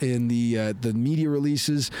changes in the media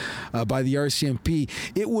releases by the RCMP,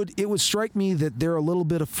 it would strike me that they're a little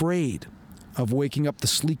bit afraid of waking up the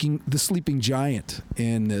sleeping giant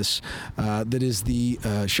in this that is the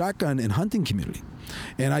shotgun and hunting community.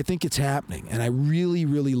 And I think it's happening, and I really,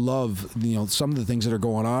 really love some of the things that are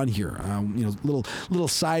going on here. Little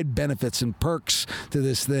side benefits and perks to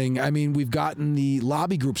this thing. I mean, we've gotten the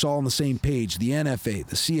lobby groups all on the same page: the NFA,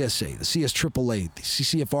 the CSA, the CSAAA, the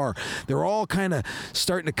CCFR. They're all kind of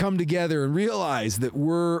starting to come together and realize that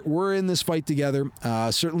we're in this fight together.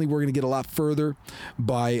 Certainly, we're going to get a lot further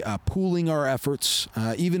by pooling our efforts,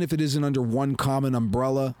 even if it isn't under one common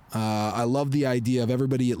umbrella. I love the idea of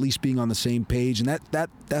everybody at least being on the same page, and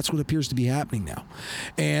that's what appears to be happening now.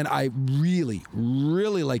 And I really,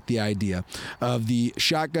 really like the idea of the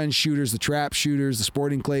shotgun shooters, the trap shooters, the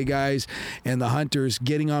sporting clay guys, and the hunters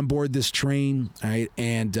getting on board this train, right,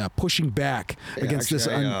 and pushing back against this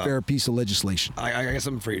unfair piece of legislation. I got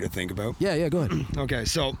something for you to think about. Yeah, go ahead. Okay,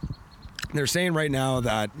 so they're saying right now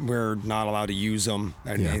that we're not allowed to use them,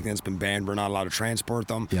 and anything that's been banned, we're not allowed to transport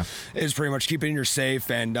them. Yeah. It's pretty much keep it in your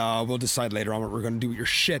safe, and we'll decide later on what we're going to do with your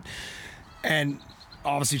shit. And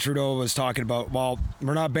obviously Trudeau was talking about, well,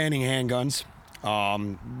 we're not banning handguns.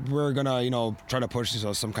 We're going to, try to push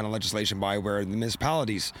some kind of legislation by where the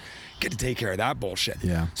municipalities get to take care of that bullshit.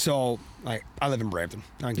 Yeah. So, I live in Brampton.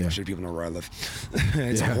 I don't give a shit if people know where I live.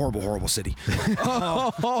 It's a horrible, horrible city.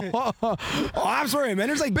 I'm sorry, man.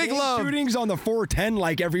 There's big shootings on the 410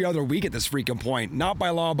 every other week at this freaking point. Not by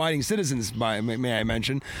law-abiding citizens, may I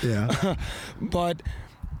mention. Yeah. But,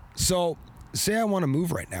 so, say I want to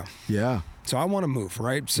move right now. Yeah. So I want to move,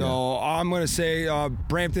 right? So I'm going to say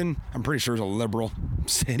Brampton, I'm pretty sure is a liberal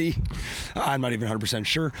city. I'm not even 100%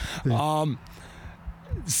 sure.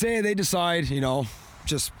 Say they decide,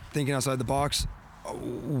 just thinking outside the box,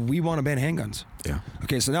 we want to ban handguns. Yeah.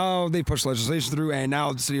 Okay, so now they push legislation through, and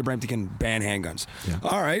now the city of Brampton can ban handguns. Yeah.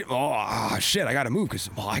 All right. Oh, shit, I got to move because,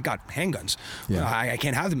 I got handguns. Yeah. I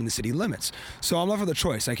can't have them in the city limits. So I'm left with a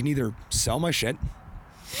choice. I can either sell my shit,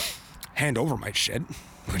 hand over my shit,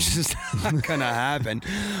 which is not gonna happen,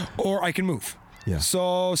 or I can move. Yeah.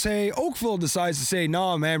 So say Oakville decides to say,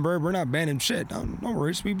 no, man, we're not banning shit. No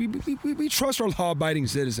worries. We trust our law-abiding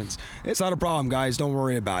citizens. It's not a problem, guys. Don't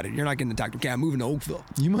worry about it. You're not getting attacked. Okay, I'm moving to Oakville.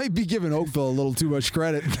 You might be giving Oakville a little too much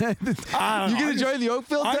credit. You gonna join the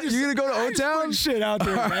Oakville? You gonna go to O-Town? Shit out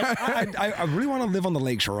there, man. I really want to live on the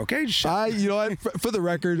lakeshore. Okay. You know what? For the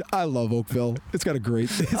record, I love Oakville. It's got a great.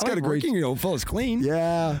 Working in Oakville is clean.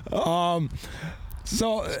 Yeah.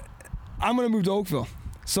 So I'm gonna move to Oakville.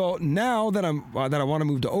 So now that I want to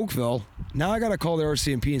move to Oakville, now I got to call the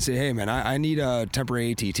RCMP and say, hey, man, I need a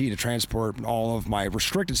temporary ATT to transport all of my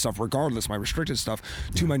restricted stuff,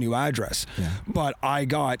 to my new address. Yeah. But I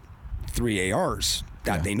got 3 ARs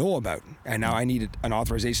that they know about, and now I need an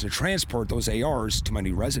authorization to transport those ARs to my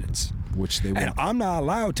new residence. Which they won't. And I'm not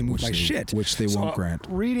allowed to move my shit. Which they won't grant.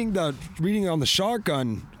 Reading on the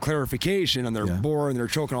shotgun clarification on their bore and their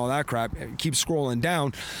choke and all that crap, keep scrolling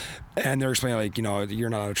down, and they're explaining you're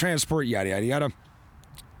not allowed to transport, yada yada yada.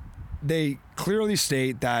 They clearly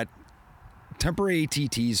state that temporary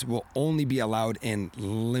ATTs will only be allowed in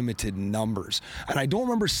limited numbers. And I don't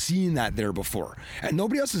remember seeing that there before. And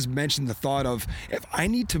nobody else has mentioned the thought of, if I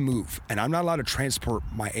need to move and I'm not allowed to transport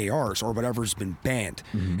my ARs or whatever's been banned,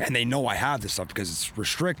 and they know I have this stuff because it's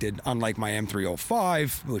restricted, unlike my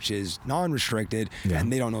M305, which is non-restricted,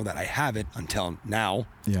 and they don't know that I have it until now.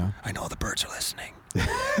 Yeah. I know the birds are listening.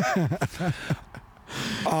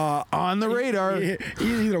 On the radar.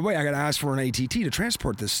 Either way, I got to ask for an ATT to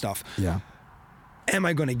transport this stuff. Yeah. Am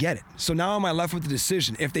I going to get it? So now am I left with the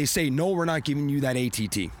decision? If they say, no, we're not giving you that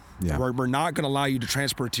ATT. Yeah. We're not going to allow you to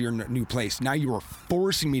transport to your new place. Now you are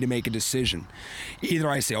forcing me to make a decision. Either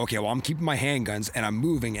I say, okay, well, I'm keeping my handguns and I'm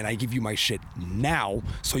moving and I give you my shit now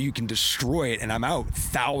so you can destroy it and I'm out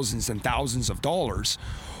thousands and thousands of dollars.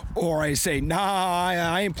 Or I say, nah,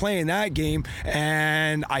 I ain't playing that game,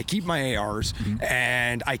 and I keep my ARs,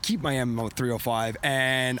 and I keep my M305,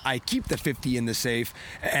 and I keep the 50 in the safe,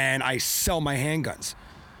 and I sell my handguns.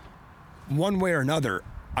 One way or another,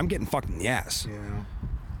 I'm getting fucked in the ass. Yeah.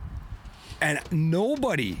 And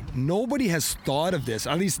nobody has thought of this,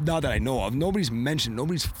 at least not that I know of. Nobody's mentioned,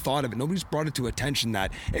 nobody's thought of it, nobody's brought it to attention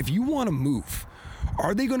that if you want to move,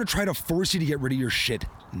 Are they going to try to force you to get rid of your shit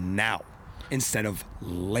now instead of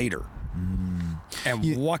later?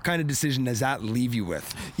 And what kind of decision does that leave you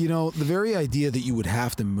with? You know, the very idea that you would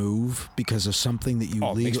have to move because of something that you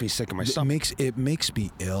it makes me sick in my stomach. It makes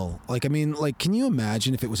me ill. Like, I mean, like, can you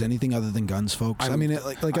imagine if it was anything other than guns, folks? I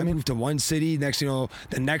moved to one city. Next, the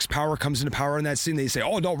next power comes into power in that city. And they say,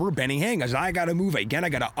 "Oh no, we're banning handguns. I got to move again. I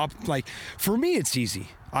got to up." Like, for me, it's easy.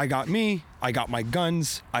 I got me. I got my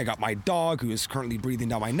guns. I got my dog, who is currently breathing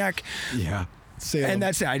down my neck. Yeah. And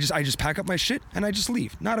that's it. I just pack up my shit and I just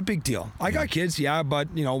leave. Not a big deal. I got kids, yeah, but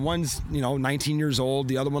one's 19 years old.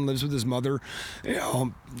 The other one lives with his mother,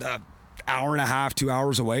 hour and a half, 2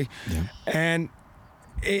 hours away. Yeah. And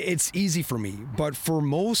it's easy for me, but for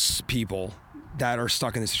most people that are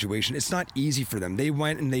stuck in this situation, it's not easy for them. They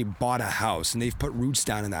went and they bought a house and they've put roots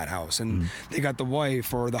down in that house, and they got the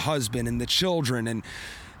wife or the husband and the children, and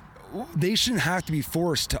they shouldn't have to be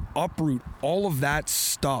forced to uproot all of that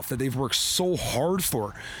stuff that they've worked so hard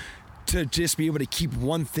for to just be able to keep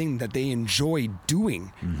one thing that they enjoy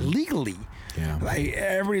doing legally. Yeah. Like,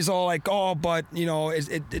 everybody's all like, "Oh, but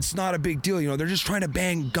it's not a big deal. They're just trying to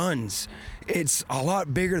ban guns." It's a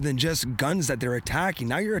lot bigger than just guns that they're attacking.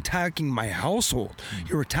 Now you're attacking my household.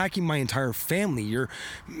 You're attacking my entire family. You're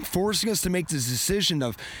forcing us to make this decision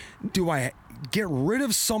of, do I get rid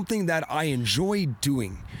of something that I enjoy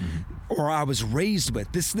doing or I was raised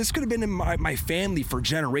with? This could have been in my family for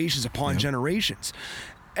generations upon generations.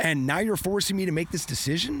 And now you're forcing me to make this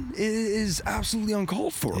decision. It is absolutely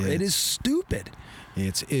uncalled for. It is stupid.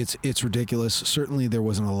 It's ridiculous. Certainly there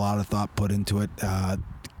wasn't a lot of thought put into it.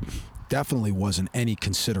 Definitely wasn't any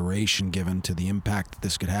consideration given to the impact that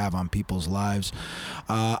this could have on people's lives.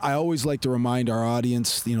 I always like to remind our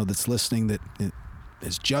audience, that's listening, that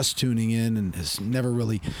is just tuning in and has never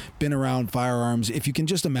really been around firearms. If you can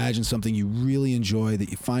just imagine something you really enjoy, that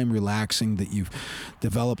you find relaxing, that you've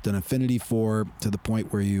developed an affinity for, to the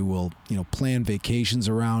point where you will, plan vacations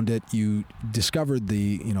around it. You discovered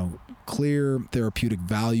the, clear therapeutic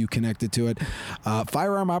value connected to it.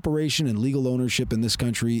 Firearm operation and legal ownership in this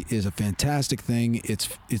country is a fantastic thing. It's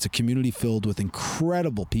a community filled with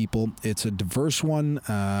incredible people. It's a diverse one.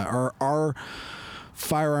 Our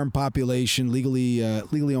firearm population, legally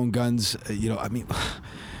owned guns,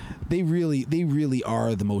 they really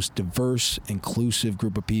are the most diverse, inclusive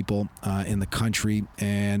group of people in the country,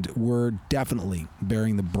 and we're definitely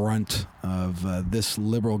bearing the brunt of this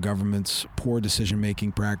liberal government's poor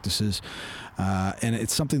decision-making practices, and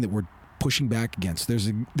it's something that we're pushing back against. There's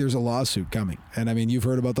a lawsuit coming, and I mean, you've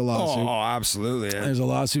heard about the lawsuit. Oh, absolutely. There's a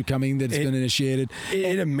lawsuit coming that's been initiated.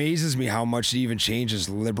 It amazes me how much it even changes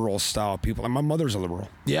liberal style people. And my mother's a liberal.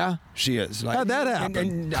 Yeah, she is. How'd that happen?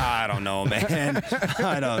 And I don't know, man.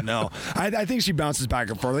 I don't know. I think she bounces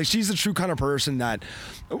back and forth. Like, she's the true kind of person that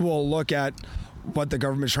will look at what the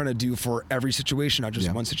government's trying to do for every situation, not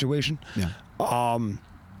just one situation. Yeah.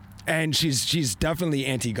 And she's definitely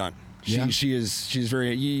anti-gun. She's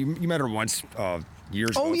very. You met her once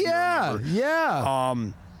years ago. Oh yeah.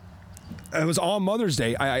 It was on Mother's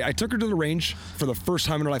Day. I took her to the range for the first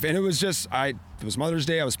time in her life, and it was Mother's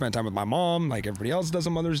Day. I was spending time with my mom, like everybody else does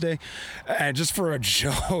on Mother's Day, and just for a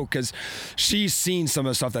joke, because she's seen some of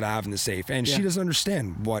the stuff that I have in the safe, and she doesn't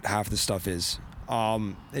understand what half the stuff is.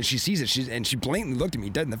 And she sees it, she blatantly looked at me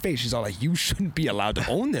dead in the face. She's all like, "You shouldn't be allowed to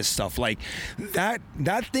own this stuff. Like, that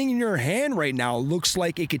thing in your hand right now looks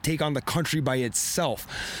like it could take on the country by itself."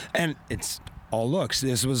 And it's all looks.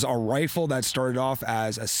 This was a rifle that started off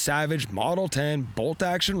as a Savage Model 10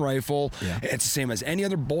 bolt-action rifle. Yeah. It's the same as any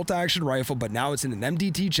other bolt-action rifle, but now it's in an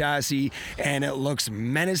MDT chassis, and it looks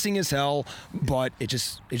menacing as hell, but it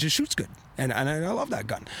just shoots good. And I love that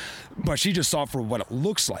gun. But she just saw it for what it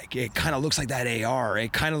looks like. It kind of looks like that AR.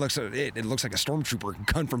 It kind of looks like it looks like a Stormtrooper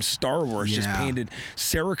gun from Star Wars, just painted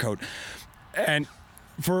Cerakote. And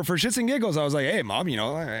for shits and giggles, I was like, "Hey, Mom, you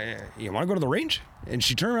want to go to the range?" And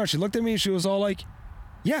she turned around, she looked at me, and she was all like,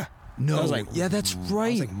 "Yeah." No. I was like, "Yeah, that's right."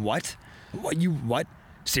 I was like, "What? What?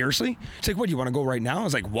 Seriously?" She's like, "What, you want to go right now?" I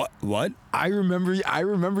was like, What? I remember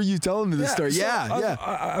you telling me this story. So Yeah.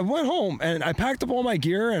 I went home and I packed up all my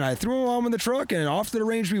gear and I threw my mom in the truck and off to the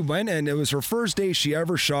range we went, and it was her first day she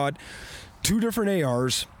ever shot 2 different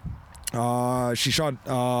ARs. She shot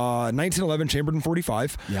 1911 chambered in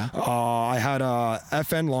 .45. Yeah. I had a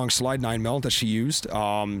FN long slide 9mm that she used.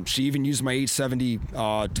 She even used my 870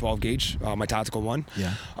 12 gauge, my tactical one.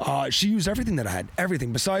 Yeah. She used everything that I had,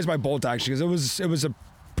 everything besides my bolt action, because it was a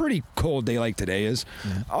pretty cold day like today is.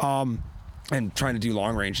 Yeah. And trying to do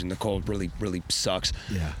long range in the cold really, really sucks.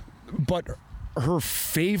 Yeah. But her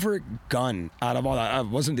favorite gun out of all that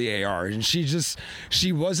wasn't the AR, and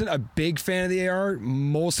she wasn't a big fan of the AR,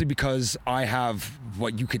 mostly because I have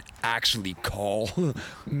what you could actually call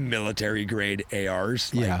military grade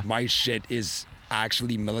ARs. Like, Yeah. my shit is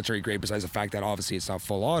actually military grade, besides the fact that obviously it's not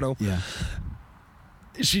full auto. Yeah.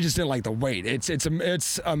 She just didn't like the weight. It's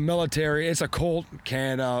a military. It's a Colt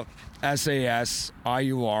Canada SAS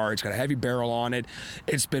IUR. It's got a heavy barrel on it.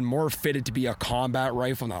 It's been more fitted to be a combat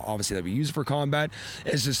rifle. Now, obviously, that we use it for combat.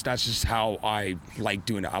 That's just how I like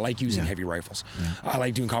doing it. I like using heavy rifles. Yeah. I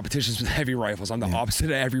like doing competitions with heavy rifles. I'm the opposite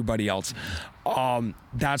of everybody else.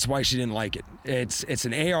 That's why she didn't like it. It's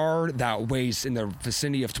an AR that weighs in the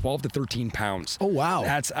vicinity of 12 to 13 pounds. Oh, wow.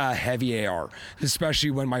 That's a heavy AR,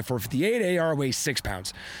 especially when my 458 AR weighs 6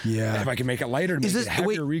 pounds. Yeah. If I can make it lighter to make it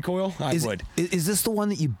heavier recoil, I would. Is this the one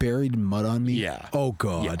that you buried in mud on me? Yeah. Oh,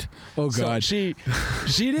 God. Yeah. Oh, God. So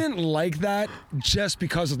she didn't like that just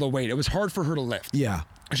because of the weight. It was hard for her to lift. Yeah.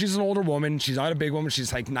 She's an older woman. She's not a big woman.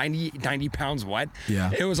 She's like 90 pounds wet.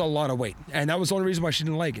 Yeah. It was a lot of weight. And that was the only reason why she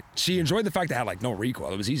didn't like it. She enjoyed the fact that it had like no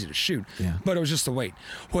recoil. It was easy to shoot. Yeah. But it was just the weight.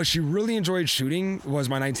 What she really enjoyed shooting was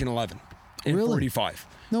my 1911 in Really? 45.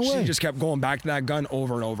 No way. She just kept going back to that gun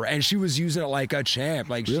over and over. And she was using it like a champ.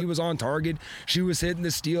 Like, she was on target. She was hitting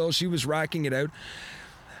the steel. She was racking it out.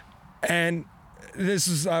 And this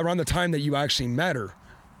is around the time that you actually met her.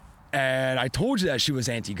 And I told you that she was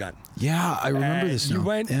anti-gun. Yeah, I remember And this you now.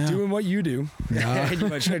 went Yeah. doing what you do. Yeah. And you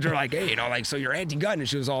went straight to her like, hey, like, so you're anti-gun? And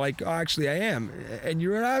she was all like, oh, actually, I am. And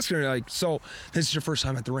you were asking her, like, so this is your first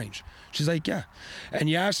time at the range? She's like, yeah. And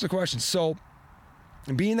you asked the question, so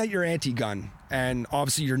being that you're anti-gun, and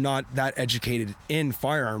obviously you're not that educated in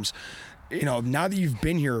firearms, now that you've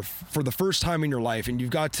been here for the first time in your life, and you've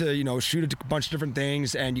got to, shoot a bunch of different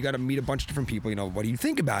things, and you got to meet a bunch of different people, what do you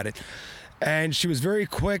think about it? And she was very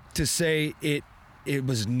quick to say it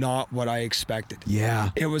was not what I expected. Yeah.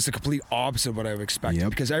 It was the complete opposite of what I expected. Yep.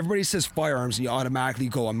 Because everybody says firearms and you automatically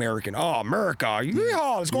go American. Oh, America.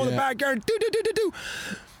 Yeehaw, let's go in the backyard. Do.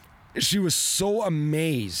 She was so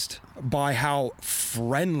amazed by how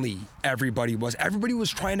friendly everybody was. Everybody was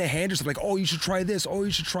trying to hand her something like, oh, you should try this. Oh, you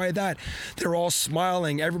should try that. They're all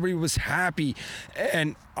smiling. Everybody was happy.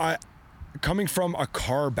 And coming from a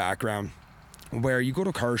car background, where you go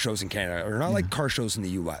to car shows in Canada, or not like car shows in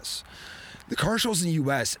the U.S. The car shows in the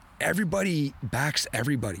U.S., everybody backs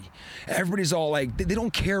everybody. Everybody's all like, they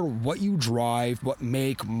don't care what you drive, what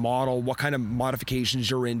make, model, what kind of modifications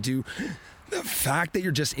you're into. The fact that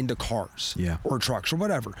you're just into cars or trucks or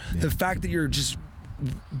whatever, the fact that you're just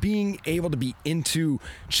being able to be into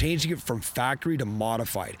changing it from factory to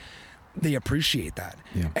modified, they appreciate that.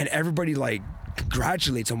 Yeah. And everybody like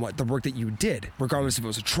congratulates on what the work that you did, regardless if it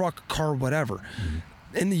was a truck, car, whatever. Mm-hmm.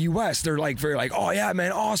 In the US, they're like very like, oh yeah,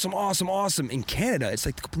 man, awesome. In Canada, it's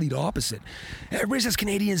like the complete opposite. Everybody says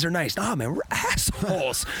Canadians are nice. Nah, man, we're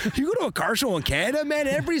assholes. You go to a car show in Canada, man,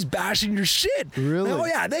 everybody's bashing your shit. Really? Oh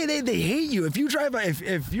yeah, they hate you. If you drive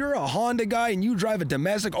if you're a Honda guy and you drive a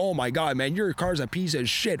domestic, oh my God, man, your car's a piece of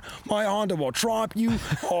shit. My Honda will tromp you.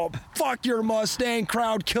 Oh, fuck your Mustang,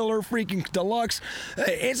 crowd killer, freaking deluxe.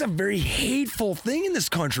 It's a very hateful thing in this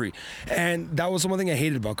country. And that was the one thing I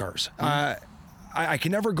hated about cars. I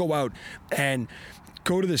can never go out and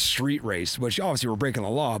go to the street race, which obviously we're breaking the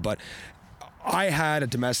law, but I had a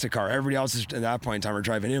domestic car. Everybody else is, at that point in time, were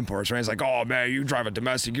driving imports, right? It's like, oh, man, you drive a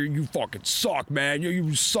domestic. You fucking suck, man.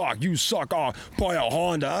 You suck. Oh, buy a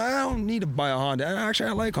Honda. I don't need to buy a Honda. Actually,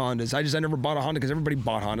 I like Hondas. I never bought a Honda because everybody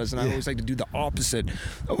bought Hondas, and I always like to do the opposite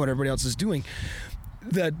of what everybody else is doing.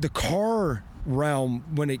 The car realm,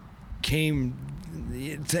 when it came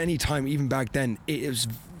to any time, even back then, it was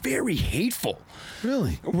very hateful.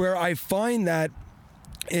 Really? Where I find that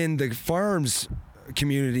in the firearms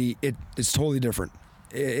community, it's totally different.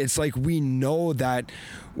 It's like we know that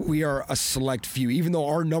we are a select few, even though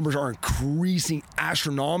our numbers are increasing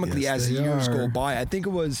astronomically as the years go by. I think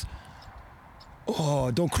it was,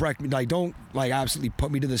 don't correct me, don't absolutely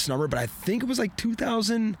put me to this number, but I think it was like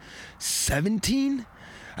 2017.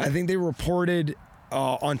 I think they reported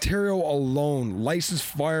Ontario alone, licensed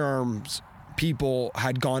firearms people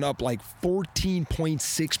had gone up like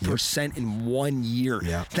 14.6% in 1 year.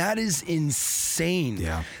 Yeah. That is insane.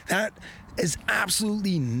 Yeah. That is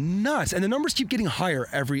absolutely nuts. And the numbers keep getting higher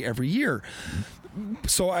every year.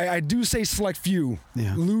 So I do say select few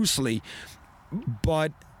loosely,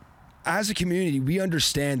 but as a community, we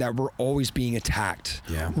understand that we're always being attacked.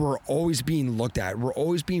 Yeah. We're always being looked at. We're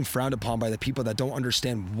always being frowned upon by the people that don't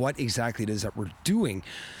understand what exactly it is that we're doing.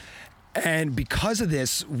 And because of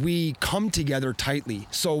this, we come together tightly.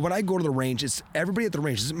 So when I go to the range, it's everybody at the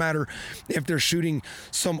range. It doesn't matter if they're shooting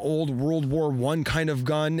some old World War I kind of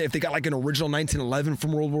gun, if they got like an original 1911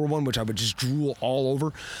 from World War I, which I would just drool all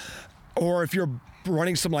over, or if you're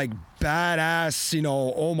running some like badass, you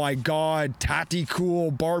know, oh my God,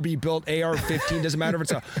 cool Barbie built AR-15. Doesn't matter if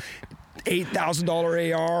it's a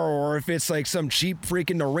 $8,000 AR or if it's like some cheap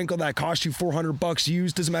freaking Norinco that cost you $400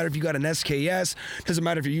 used. Doesn't matter if you got an SKS. Doesn't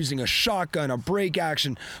matter if you're using a shotgun, a break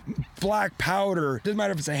action, black powder. Doesn't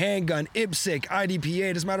matter if it's a handgun, IPSC,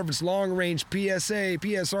 IDPA. Doesn't matter if it's long range, PSA,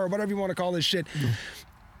 PSR, whatever you want to call this shit.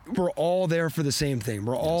 We're all there for the same thing.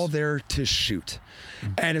 We're all there to shoot.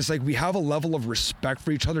 And it's like we have a level of respect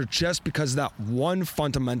for each other just because of that one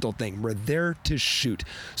fundamental thing. We're there to shoot.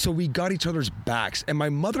 So we got each other's backs. And my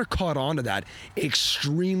mother caught on to that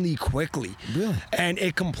extremely quickly. Really? And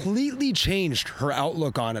it completely changed her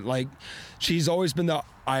outlook on it. Like, she's always been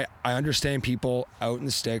I understand people out in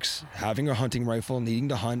the sticks, having a hunting rifle, needing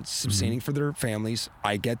to hunt, sustaining for their families.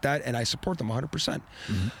 I get that, and I support them 100%.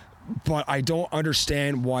 But I don't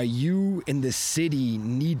understand why you in the city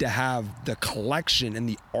need to have the collection and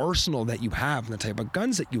the arsenal that you have and the type of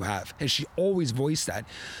guns that you have. And she always voiced that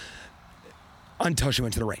until she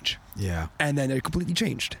went to the range. Yeah. And then it completely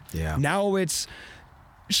changed. Yeah. Now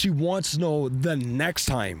she wants to know the next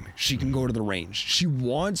time she can go to the range. She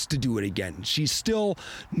wants to do it again. She's still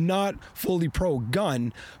not fully pro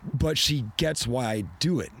gun, but she gets why I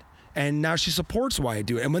do it. And now she supports why I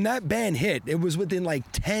do it. And when that ban hit, it was within like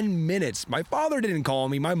 10 minutes. My father didn't call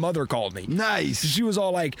me. My mother called me. Nice. She was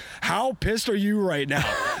all like, how pissed are you right now?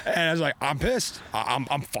 And I was like, I'm pissed.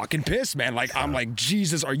 I'm fucking pissed, man. Like, I'm like,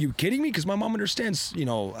 Jesus, are you kidding me? Because my mom understands, you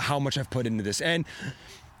know, how much I've put into this. And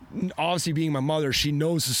obviously being my mother, she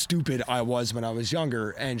knows how stupid I was when I was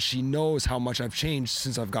younger, and she knows how much I've changed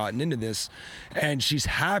since I've gotten into this, and she's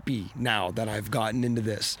happy now that I've gotten into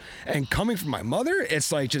this. And coming from my mother,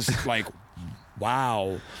 it's like just like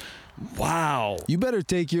wow. You better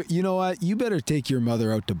take you better take your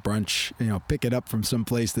mother out to brunch, you know, pick it up from some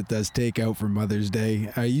place that does takeout for Mother's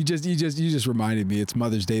Day. You just reminded me it's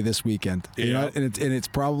Mother's Day this weekend. Yeah. You know, and it's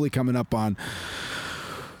probably coming up on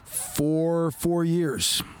 4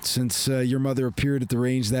 years since your mother appeared at the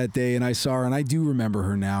range that day, and I saw her, and I do remember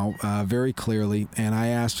her now very clearly. And I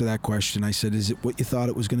asked her that question. I said, "Is it what you thought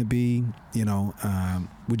it was going to be? You know,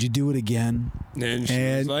 would you do it again?" And she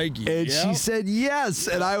was like, "Yeah." And she said yes,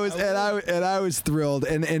 and I was thrilled.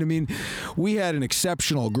 And I mean, we had an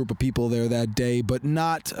exceptional group of people there that day, but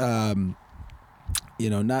not.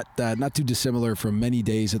 Not too dissimilar from many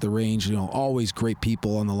days at the range. You know, always great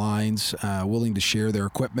people on the lines, willing to share their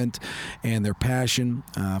equipment and their passion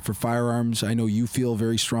for firearms. I know you feel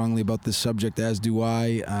very strongly about this subject, as do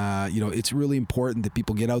I. It's really important that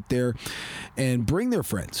people get out there and bring their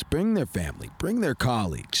friends, bring their family, bring their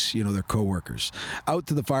colleagues, you know, their coworkers out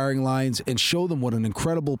to the firing lines and show them what an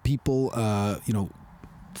incredible people,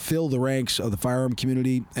 fill the ranks of the firearm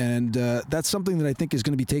community, and that's something that I think is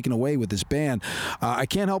going to be taken away with this ban. I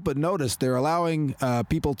can't help but notice they're allowing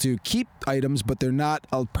people to keep items, but they're not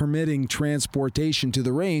permitting transportation to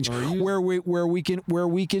the range where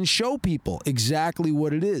we can show people exactly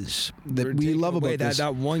what it is that we love about this.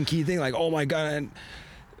 That one key thing, like, oh my God. And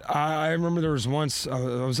I remember there was once I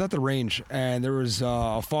was at the range, and there was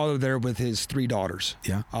a father there with his 3 daughters.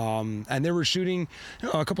 Yeah. And they were shooting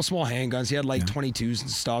a couple small handguns. He had like 22s and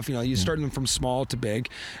stuff. You know, you started them from small to big.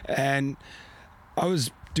 And I was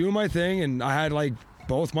doing my thing, and I had like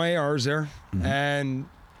both my ARs there, and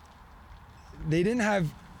they didn't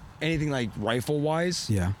have anything like rifle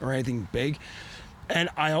wise or anything big. And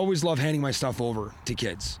I always love handing my stuff over to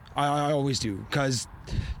kids. I always do, because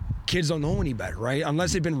kids don't know any better, right?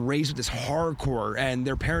 Unless they've been raised with this hardcore and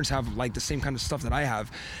their parents have like the same kind of stuff that I have.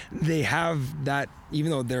 They have that, even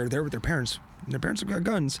though they're there with their parents, and their parents have got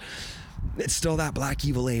guns, it's still that black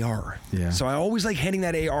evil AR. Yeah. So I always like handing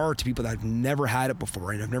that AR to people that have never had it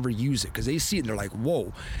before and have never used it, because they see it and they're like,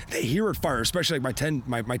 whoa. They hear it fire, especially like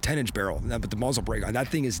my 10-inch barrel, but the muzzle brake on that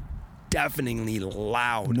thing is deafeningly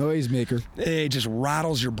loud. Noisemaker. It just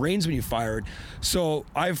rattles your brains when you fire it. So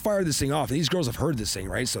I've fired this thing off, and these girls have heard this thing,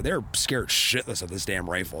 right? So they're scared shitless of this damn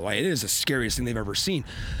rifle. Like, it is the scariest thing they've ever seen.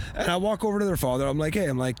 And I walk over to their father. I'm like,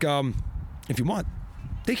 hey, if you want,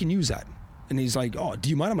 they can use that. And he's like, oh, do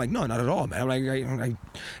you mind? I'm like, no, not at all, man. I'm like, I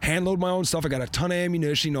hand load my own stuff. I got a ton of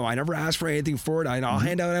ammunition. You know, I never asked for anything for it. I'll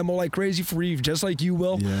hand out ammo like crazy for you, just like you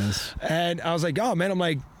will. Yes. And I was like, oh, man, I'm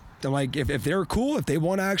like, I'm like, if they're cool, if they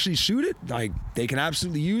want to actually shoot it, like they can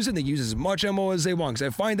absolutely use it. They use as much ammo as they want.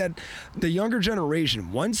 Because I find that the younger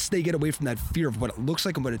generation, once they get away from that fear of what it looks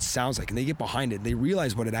like and what it sounds like, and they get behind it, they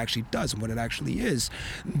realize what it actually does and what it actually is,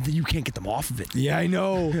 you can't get them off of it. Yeah, I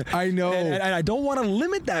know. And I don't want to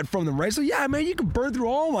limit that from them, right? So yeah, man, you can burn through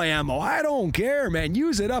all my ammo. I don't care, man.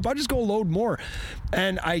 Use it up. I'll just go load more.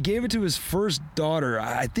 And I gave it to his first daughter.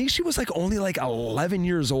 I think she was like only like 11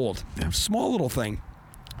 years old. Small little thing.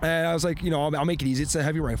 And I was like, I'll make it easy. It's a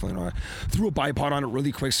heavy rifle. I threw a bipod on it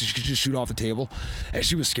really quick so she could just shoot off the table. And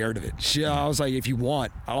she was scared of it. I was like, if you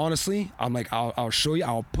want, honestly, I'm like, I'll show you.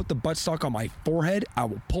 I'll put the buttstock on my forehead. I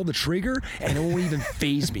will pull the trigger and it won't even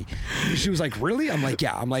phase me. She was like, really? I'm like,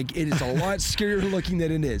 yeah. I'm like, it is a lot scarier looking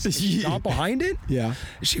than it is. She got behind it. Yeah.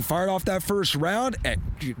 She fired off that first round and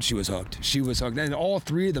she was hooked. She was hooked. And all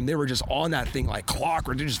three of them, they were just on that thing like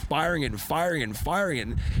clockwork. They're just firing and firing and firing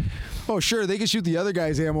and oh, sure, they can shoot the other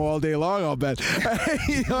guy's ammo all day long, I'll bet.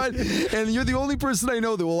 You know what? And you're the only person I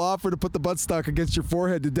know that will offer to put the buttstock against your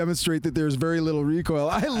forehead to demonstrate that there's very little recoil.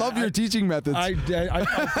 I love your teaching methods. I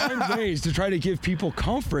find ways to try to give people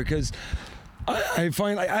comfort because I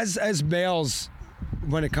find like as males,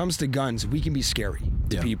 when it comes to guns, we can be scary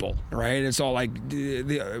to people, right? It's all like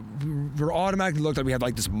we're automatically looked at. We have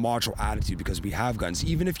like this macho attitude because we have guns,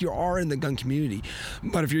 even if you are in the gun community.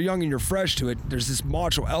 But if you're young and you're fresh to it, there's this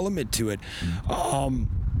macho element to it,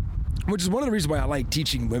 which is one of the reasons why I like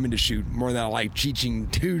teaching women to shoot more than I like teaching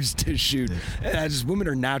dudes to shoot. Just women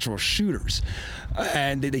are natural shooters,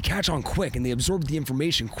 and they catch on quick and they absorb the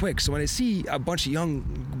information quick. So when I see a bunch of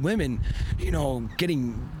young women,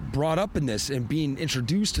 getting brought up in this and being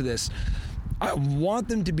introduced to this, I want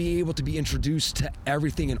them to be able to be introduced to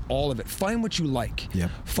everything and all of it. Find what you like.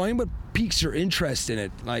 Yep. Find what piques your interest in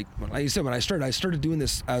it. Like you said, when I started doing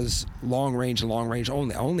this as long range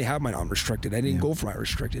only. I only have my unrestricted. I didn't go for my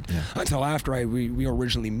restricted until after we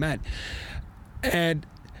originally met. And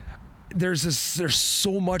there's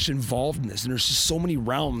so much involved in this, and there's just so many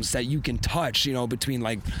realms that you can touch, between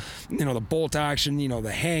like, the bolt action, the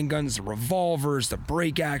handguns, the revolvers, the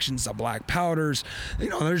break actions, the black powders,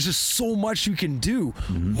 there's just so much you can do.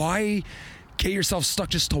 Why get yourself stuck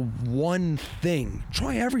just to one thing?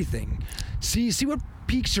 Try everything. See what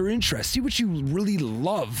piques your interest. See what you really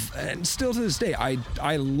love. And still to this day, I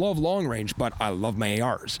love long range, but I love my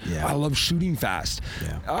ARs. Yeah. I love shooting fast.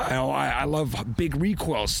 Yeah. I love big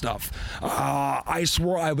recoil stuff. I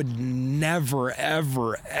swore I would never,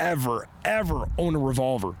 ever, ever, ever own a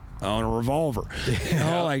revolver. I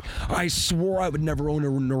swore I would never own a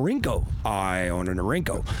Norinco. I own a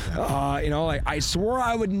Norinco. I swore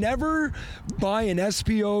I would never buy an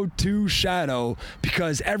SPO2 Shadow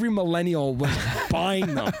because every millennial was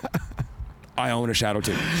buying them. I own a Shadow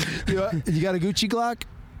too. You got a Gucci Glock?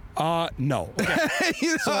 No.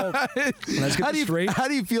 Okay. So let's get this straight. How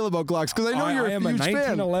do you feel about Glocks? Because I know you're a huge fan. I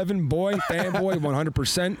am a 1911 fanboy,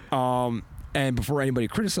 100%. And before anybody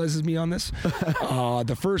criticizes me on this,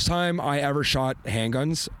 the first time I ever shot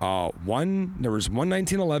handguns, there was one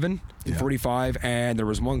 1911 in 45, and there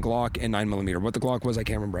was one Glock in 9mm. What the Glock was, I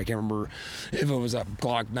can't remember. I can't remember if it was a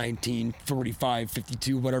Glock 19, 45,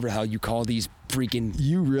 52, whatever the hell you call these freaking...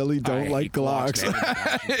 You really don't like Glocks.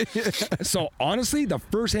 So honestly, the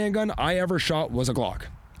first handgun I ever shot was a Glock.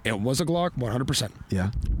 It was a Glock, 100%.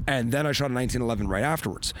 Yeah. And then I shot a 1911 right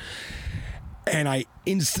afterwards. And I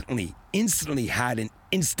instantly had an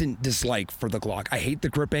instant dislike for the Glock. I hate the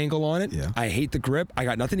grip angle on it. Yeah. I hate the grip. I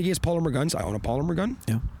got nothing against polymer guns. I own a polymer gun.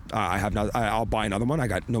 Yeah. I'll buy another one. I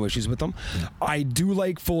got no issues with them. Yeah. I do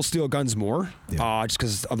like full steel guns more, just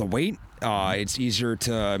because of the weight. It's easier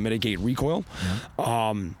to mitigate recoil.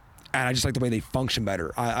 Yeah. And I just like the way they function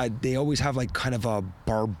better. They always have like kind of a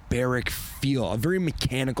barbaric feel, a very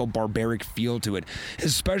mechanical, barbaric feel to it.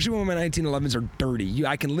 Especially when my 1911s are dirty.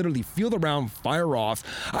 I can literally feel the round fire off.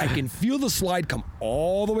 I can feel the slide come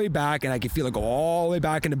all the way back, and I can feel it go all the way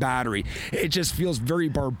back in the battery. It just feels very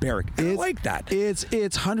barbaric. I like that. It's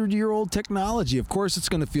 100-year-old technology. Of course, it's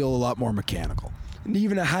going to feel a lot more mechanical. And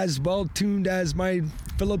even as well tuned as my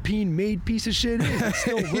Philippine-made piece of shit is, it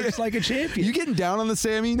still works like a champion. You getting down on the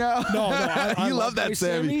Sammy now? No, I love that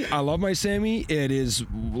Sammy. I love my Sammy. It is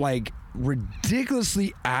like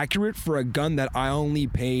ridiculously accurate for a gun that I only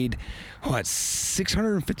paid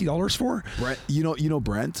 $650 for. Brent, you know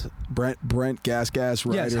Brent Gas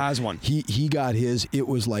Rider. Yes, has one. He got his. It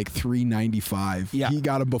was like $395. Yeah, he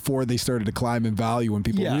got him before they started to climb in value when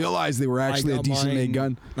people realized they were actually a decent made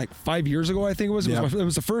gun. Like 5 years ago, I think it was. It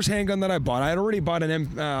was the first handgun that I bought. I had already bought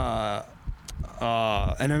an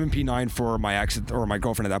an M&P9 for my ex or my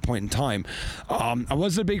girlfriend at that point in time. I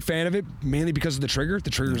wasn't a big fan of it, mainly because of the trigger. The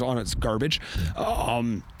trigger's on its garbage.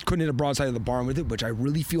 Couldn't hit a broadside of the barn with it, which I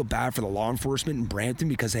really feel bad for the law enforcement in Brampton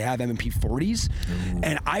because they have M&P 40s,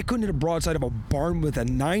 and I couldn't hit a broadside of a barn with a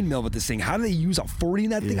 9mm with this thing. How do they use a 40 in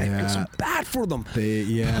that thing? I feel so bad for them.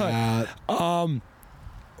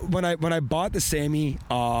 When I bought the Sammy,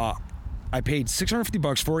 I paid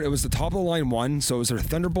 $650 for it. It was the top of the line one, so it was their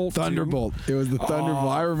Thunderbolt. It was the Thunderbolt.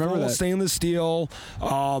 I remember full that. Stainless steel.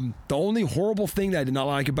 The only horrible thing that I did not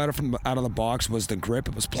like about it from out of the box was the grip.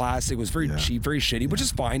 It was plastic. It was very cheap, very shitty, which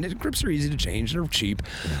is fine. The grips are easy to change. They're cheap.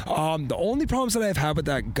 The only problems that I've had with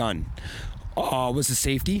that gun was the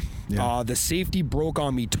safety. The safety broke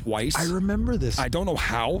on me twice. I remember this. I don't know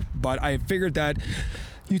how, but I figured that.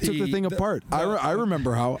 You took the thing apart. I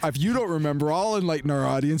remember how. If you don't remember, I'll enlighten our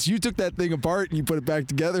audience. You took that thing apart and you put it back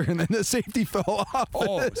together, and then the safety fell off.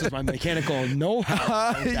 Oh, this is my mechanical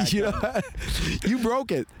know-how. You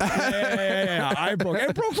broke it. Yeah. I broke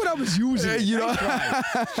it. It broke what I was using.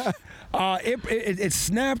 It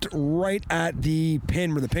snapped right at the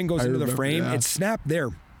pin where the pin goes into the frame. It snapped there.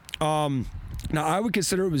 Now, I would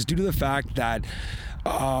consider it was due to the fact that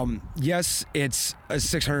yes, it's a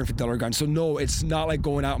 $650 gun. So no, it's not like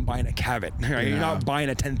going out and buying a Cavett. Right? You're not buying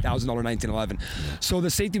a $10,000 1911. So the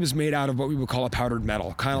safety was made out of what we would call a powdered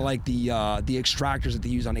metal, kind of like the extractors that they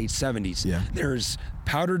use on 870s. There's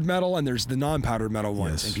powdered metal and there's the non-powdered metal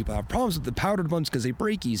ones, and people have problems with the powdered ones because they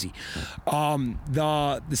break easy.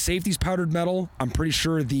 The safety's powdered metal. I'm pretty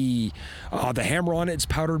sure the hammer on it's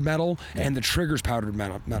powdered metal, and the trigger's powdered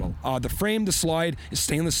metal. The frame, the slide is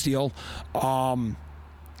stainless steel.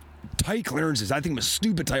 Tight clearances. That thing was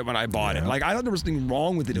stupid tight when I bought it. Like, I thought there was something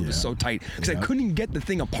wrong with it. It was so tight because I couldn't even get the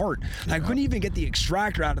thing apart. I couldn't even get the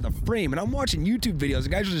extractor out of the frame. And I'm watching YouTube videos. The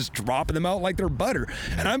guys are just dropping them out like they're butter.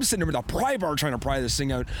 And I'm sitting there with a pry bar trying to pry this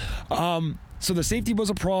thing out. So the safety was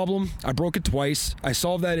a problem. I broke it twice. I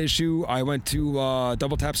solved that issue. I went to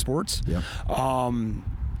Double Tap Sports.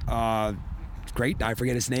 Great. I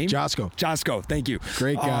forget his name. Josco. Thank you.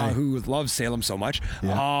 Great guy. Who loves Salem so much.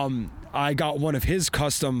 I got one of his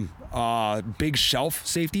custom big shelf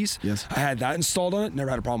safeties. I had that installed on it. Never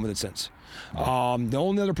had a problem with it since. The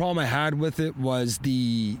only other problem I had with it was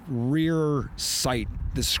the rear sight.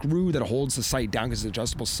 The screw that holds the sight down because it's an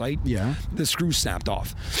adjustable sight. The screw snapped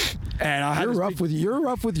off. And I you're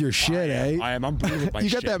rough with your shit, I am. I'm brutal with my You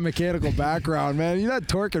shit. got that mechanical background, man. You're not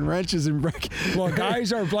torquing wrenches and breaking. Well,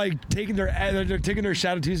 guys are like taking their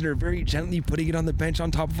shadow twos and they're very gently putting it on the bench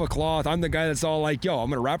on top of a cloth. I'm the guy that's all like, yo, I'm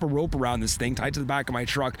gonna wrap a rope around this thing, tie it to the back of my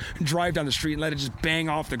truck, and drive down the street and let it just bang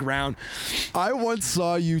off the ground. I once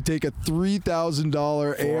saw you take a $3,000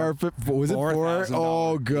 AR-15. Was it $4,000?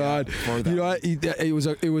 Oh God! You know what?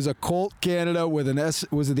 It was a Colt Canada with an S.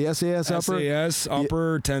 Was it the SAS upper? SAS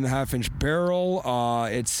upper, 10.5-inch barrel.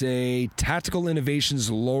 It's a Tactical Innovations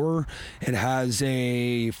lower. It has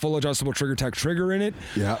a full adjustable trigger tech trigger in it.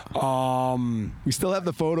 We still have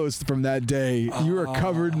the photos from that day. You were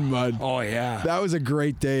covered in mud. Oh yeah, that was a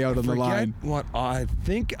great day out on the line. What I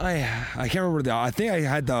think I can't remember I think I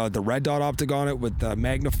had the red dot optic on it with the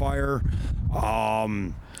magnifier.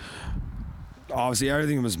 Obviously,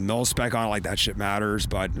 everything was mil spec on it, like that shit matters,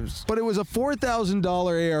 but it was a $4,000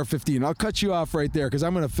 AR-15. I'll cut you off right there because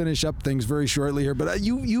I'm going to finish up things very shortly here. But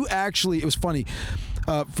you actually, it was funny.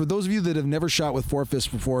 For those of you that have never shot with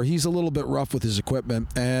FourFists before, he's a little bit rough with his equipment.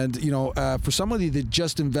 And, for somebody that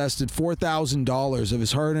just invested $4,000 of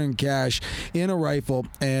his hard-earned cash in a rifle,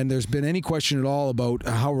 and there's been any question at all about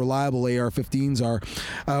how reliable AR-15s are,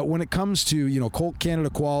 when it comes to, Colt Canada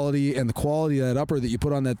quality and the quality of that upper that you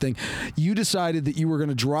put on that thing, you decided that you were going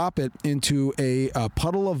to drop it into a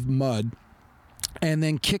puddle of mud and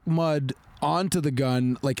then kick mud onto the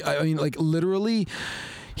gun. Literally...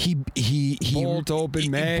 He bolt open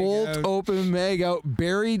mag out,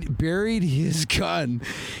 buried his gun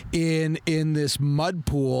in this mud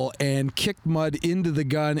pool and kicked mud into the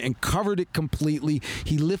gun and covered it completely.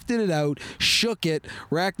 He lifted it out, shook it,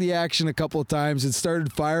 racked the action a couple of times, and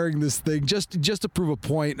started firing this thing just to prove a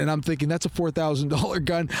point. And I'm thinking, that's a $4,000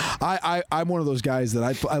 gun. I'm one of those guys that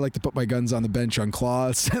I like to put my guns on the bench on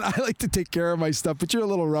cloths, and I like to take care of my stuff. But you're a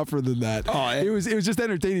little rougher than that. It was just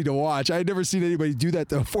entertaining to watch. I had never seen anybody do that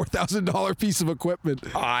to a $4,000 piece of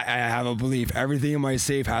equipment. I have a belief. Everything in my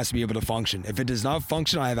safe has to be able to function. If it does not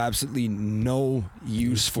function, I have absolutely no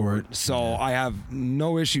use for it. So I have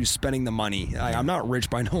no issue spending the money. I'm not rich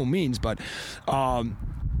by no means, but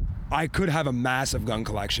I could have a massive gun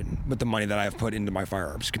collection with the money that I have put into my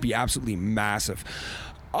firearms. It could be absolutely massive.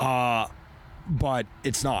 But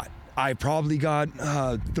it's not. I probably got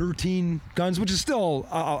 13 guns, which is still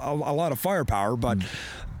a lot of firepower, but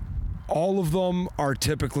all of them are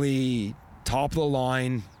typically top of the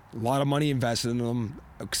line, a lot of money invested in them,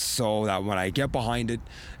 so that when I get behind it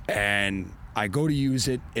and I go to use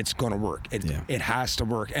it, it's going to work. It has to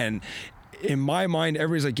work. And in my mind,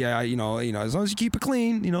 everybody's like, yeah, you know, as long as you keep it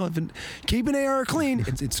clean, keep an AR clean,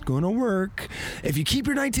 it's going to work. If you keep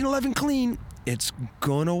your 1911 clean, it's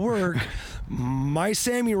going to work. My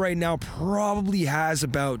Sammy right now probably has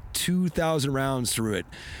about 2,000 rounds through it.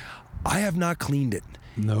 I have not cleaned it.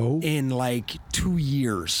 No. In like 2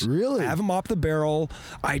 years. Really? I have them off the barrel.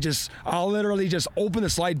 I'll literally just open the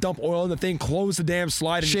slide, dump oil in the thing, close the damn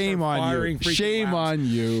slide, and Shame on you. Shame on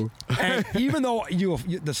you. And even though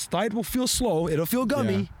the slide will feel slow, it'll feel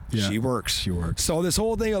gummy. Yeah. She works. She works. So this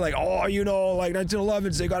whole thing of like, like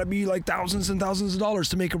 1911s, they got to be like thousands and thousands of dollars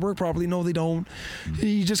to make it work properly. No, they don't.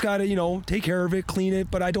 You just got to, take care of it, clean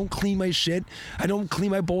it. But I don't clean my shit. I don't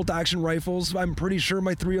clean my bolt action rifles. I'm pretty sure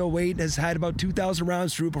my 308 has had about 2,000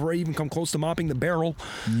 rounds through it before I even come close to mopping the barrel.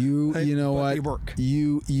 You know what? They work.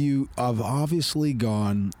 You have obviously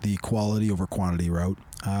gone the quality over quantity route.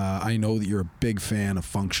 I know that you're a big fan of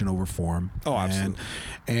function over form. Oh, absolutely.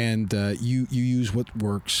 And you use what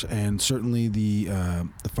works, and certainly the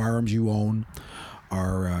firearms you own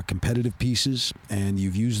are competitive pieces, and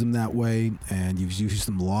you've used them that way, and you've used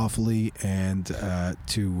them lawfully, and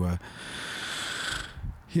to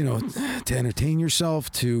entertain yourself,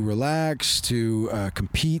 to relax, to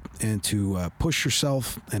compete, and to push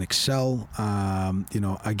yourself and excel.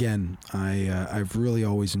 Again, I've really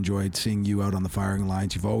always enjoyed seeing you out on the firing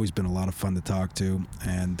lines. You've always been a lot of fun to talk to.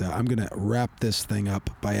 And I'm going to wrap this thing up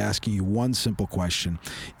by asking you one simple question.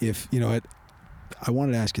 I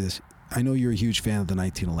wanted to ask you this. I know you're a huge fan of the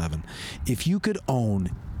 1911. If you could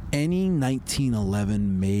own any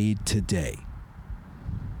 1911 made today,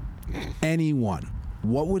 any one,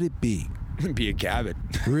 what would it be? It'd be a Cabot.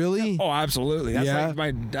 Really? Oh, absolutely. That's like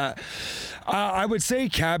my. I would say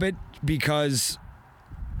Cabot because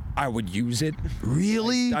I would use it.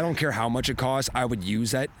 Really? I don't care how much it costs. I would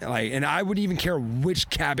use that. And I wouldn't even care which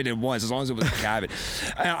Cabot it was, as long as it was a Cabot.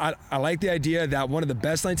 I like the idea that one of the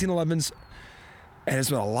best 1911s. And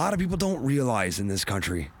it's what a lot of people don't realize in this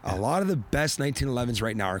country. A lot of the best 1911s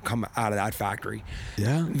right now are come out of that factory.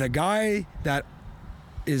 Yeah. The guy that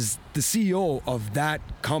is the CEO of that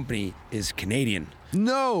company is Canadian.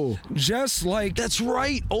 No. Just like... That's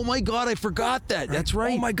right. Oh, my God, I forgot that. That's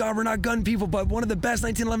right. Oh, my God, we're not gun people, but one of the best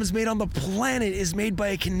 1911s made on the planet is made by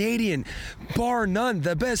a Canadian. Bar none.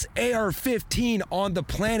 The best AR-15 on the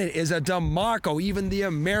planet is a Damaco. Even the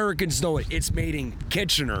Americans know it. It's made in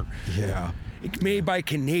Kitchener. Yeah. Made by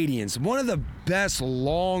Canadians. One of the best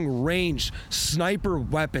long-range sniper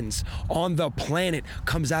weapons on the planet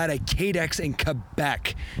comes out of Cadex in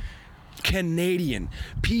Quebec. Canadian.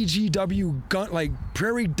 PGW gun, like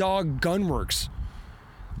Prairie Dog Gunworks.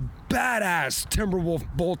 Badass Timberwolf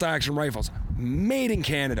bolt-action rifles. Made in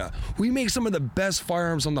Canada. We make some of the best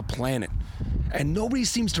firearms on the planet. And nobody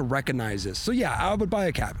seems to recognize this. So yeah, I would buy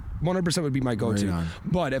a Cabot. 100% would be my go-to. Right on.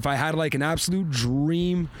 But if I had like an absolute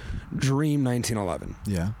dream 1911.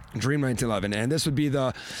 Yeah. Dream 1911. And this would be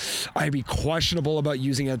I'd be questionable about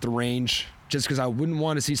using it at the range just because I wouldn't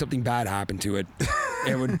want to see something bad happen to it.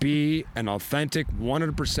 It would be an authentic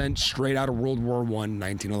 100% straight out of World War I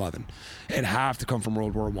 1911. It'd have to come from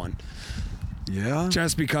World War I. Yeah.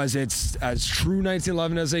 Just because it's as true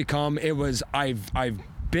 1911 as they come. It was, I've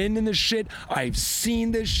been in this shit. I've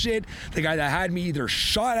seen this shit. The guy that had me either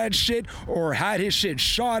shot at shit or had his shit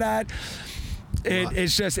shot at.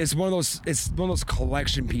 It's one of those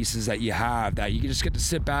collection pieces that you have that you just get to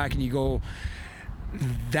sit back and you go,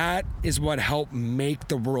 that is what helped make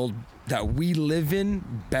the world that we live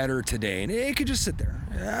in better today. And it could just sit there.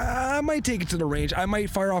 I might take it to the range. I might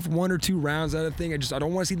fire off 1 or 2 rounds at a thing. I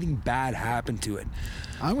don't want to see anything bad happen to it.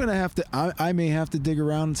 I'm going to have to, I may have to dig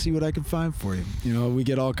around and see what I can find for you. We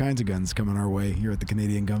get all kinds of guns coming our way here at the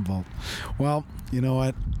Canadian Gun Vault. Well, you know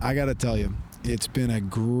what? I got to tell you, it's been a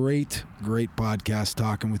great, great podcast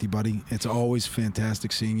talking with you, buddy. It's always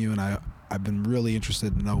fantastic seeing you, and I've been really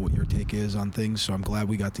interested to know what your take is on things, so I'm glad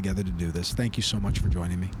we got together to do this. Thank you so much for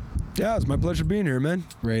joining me. Yeah, it's my pleasure being here, man.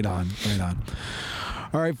 Right on, right on.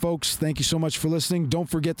 All right, folks, thank you so much for listening. Don't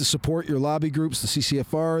forget to support your lobby groups, the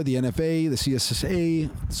CCFR, the NFA, the CSSA,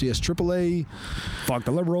 CSAAA. Fuck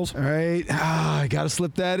the liberals. All right. I got to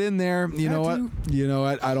slip that in there. You know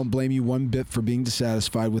what? I don't blame you one bit for being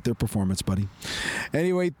dissatisfied with their performance, buddy.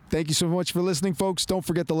 Anyway, thank you so much for listening, folks. Don't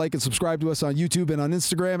forget to like and subscribe to us on YouTube and on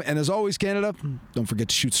Instagram. And as always, Canada, don't forget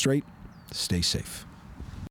to shoot straight. Stay safe.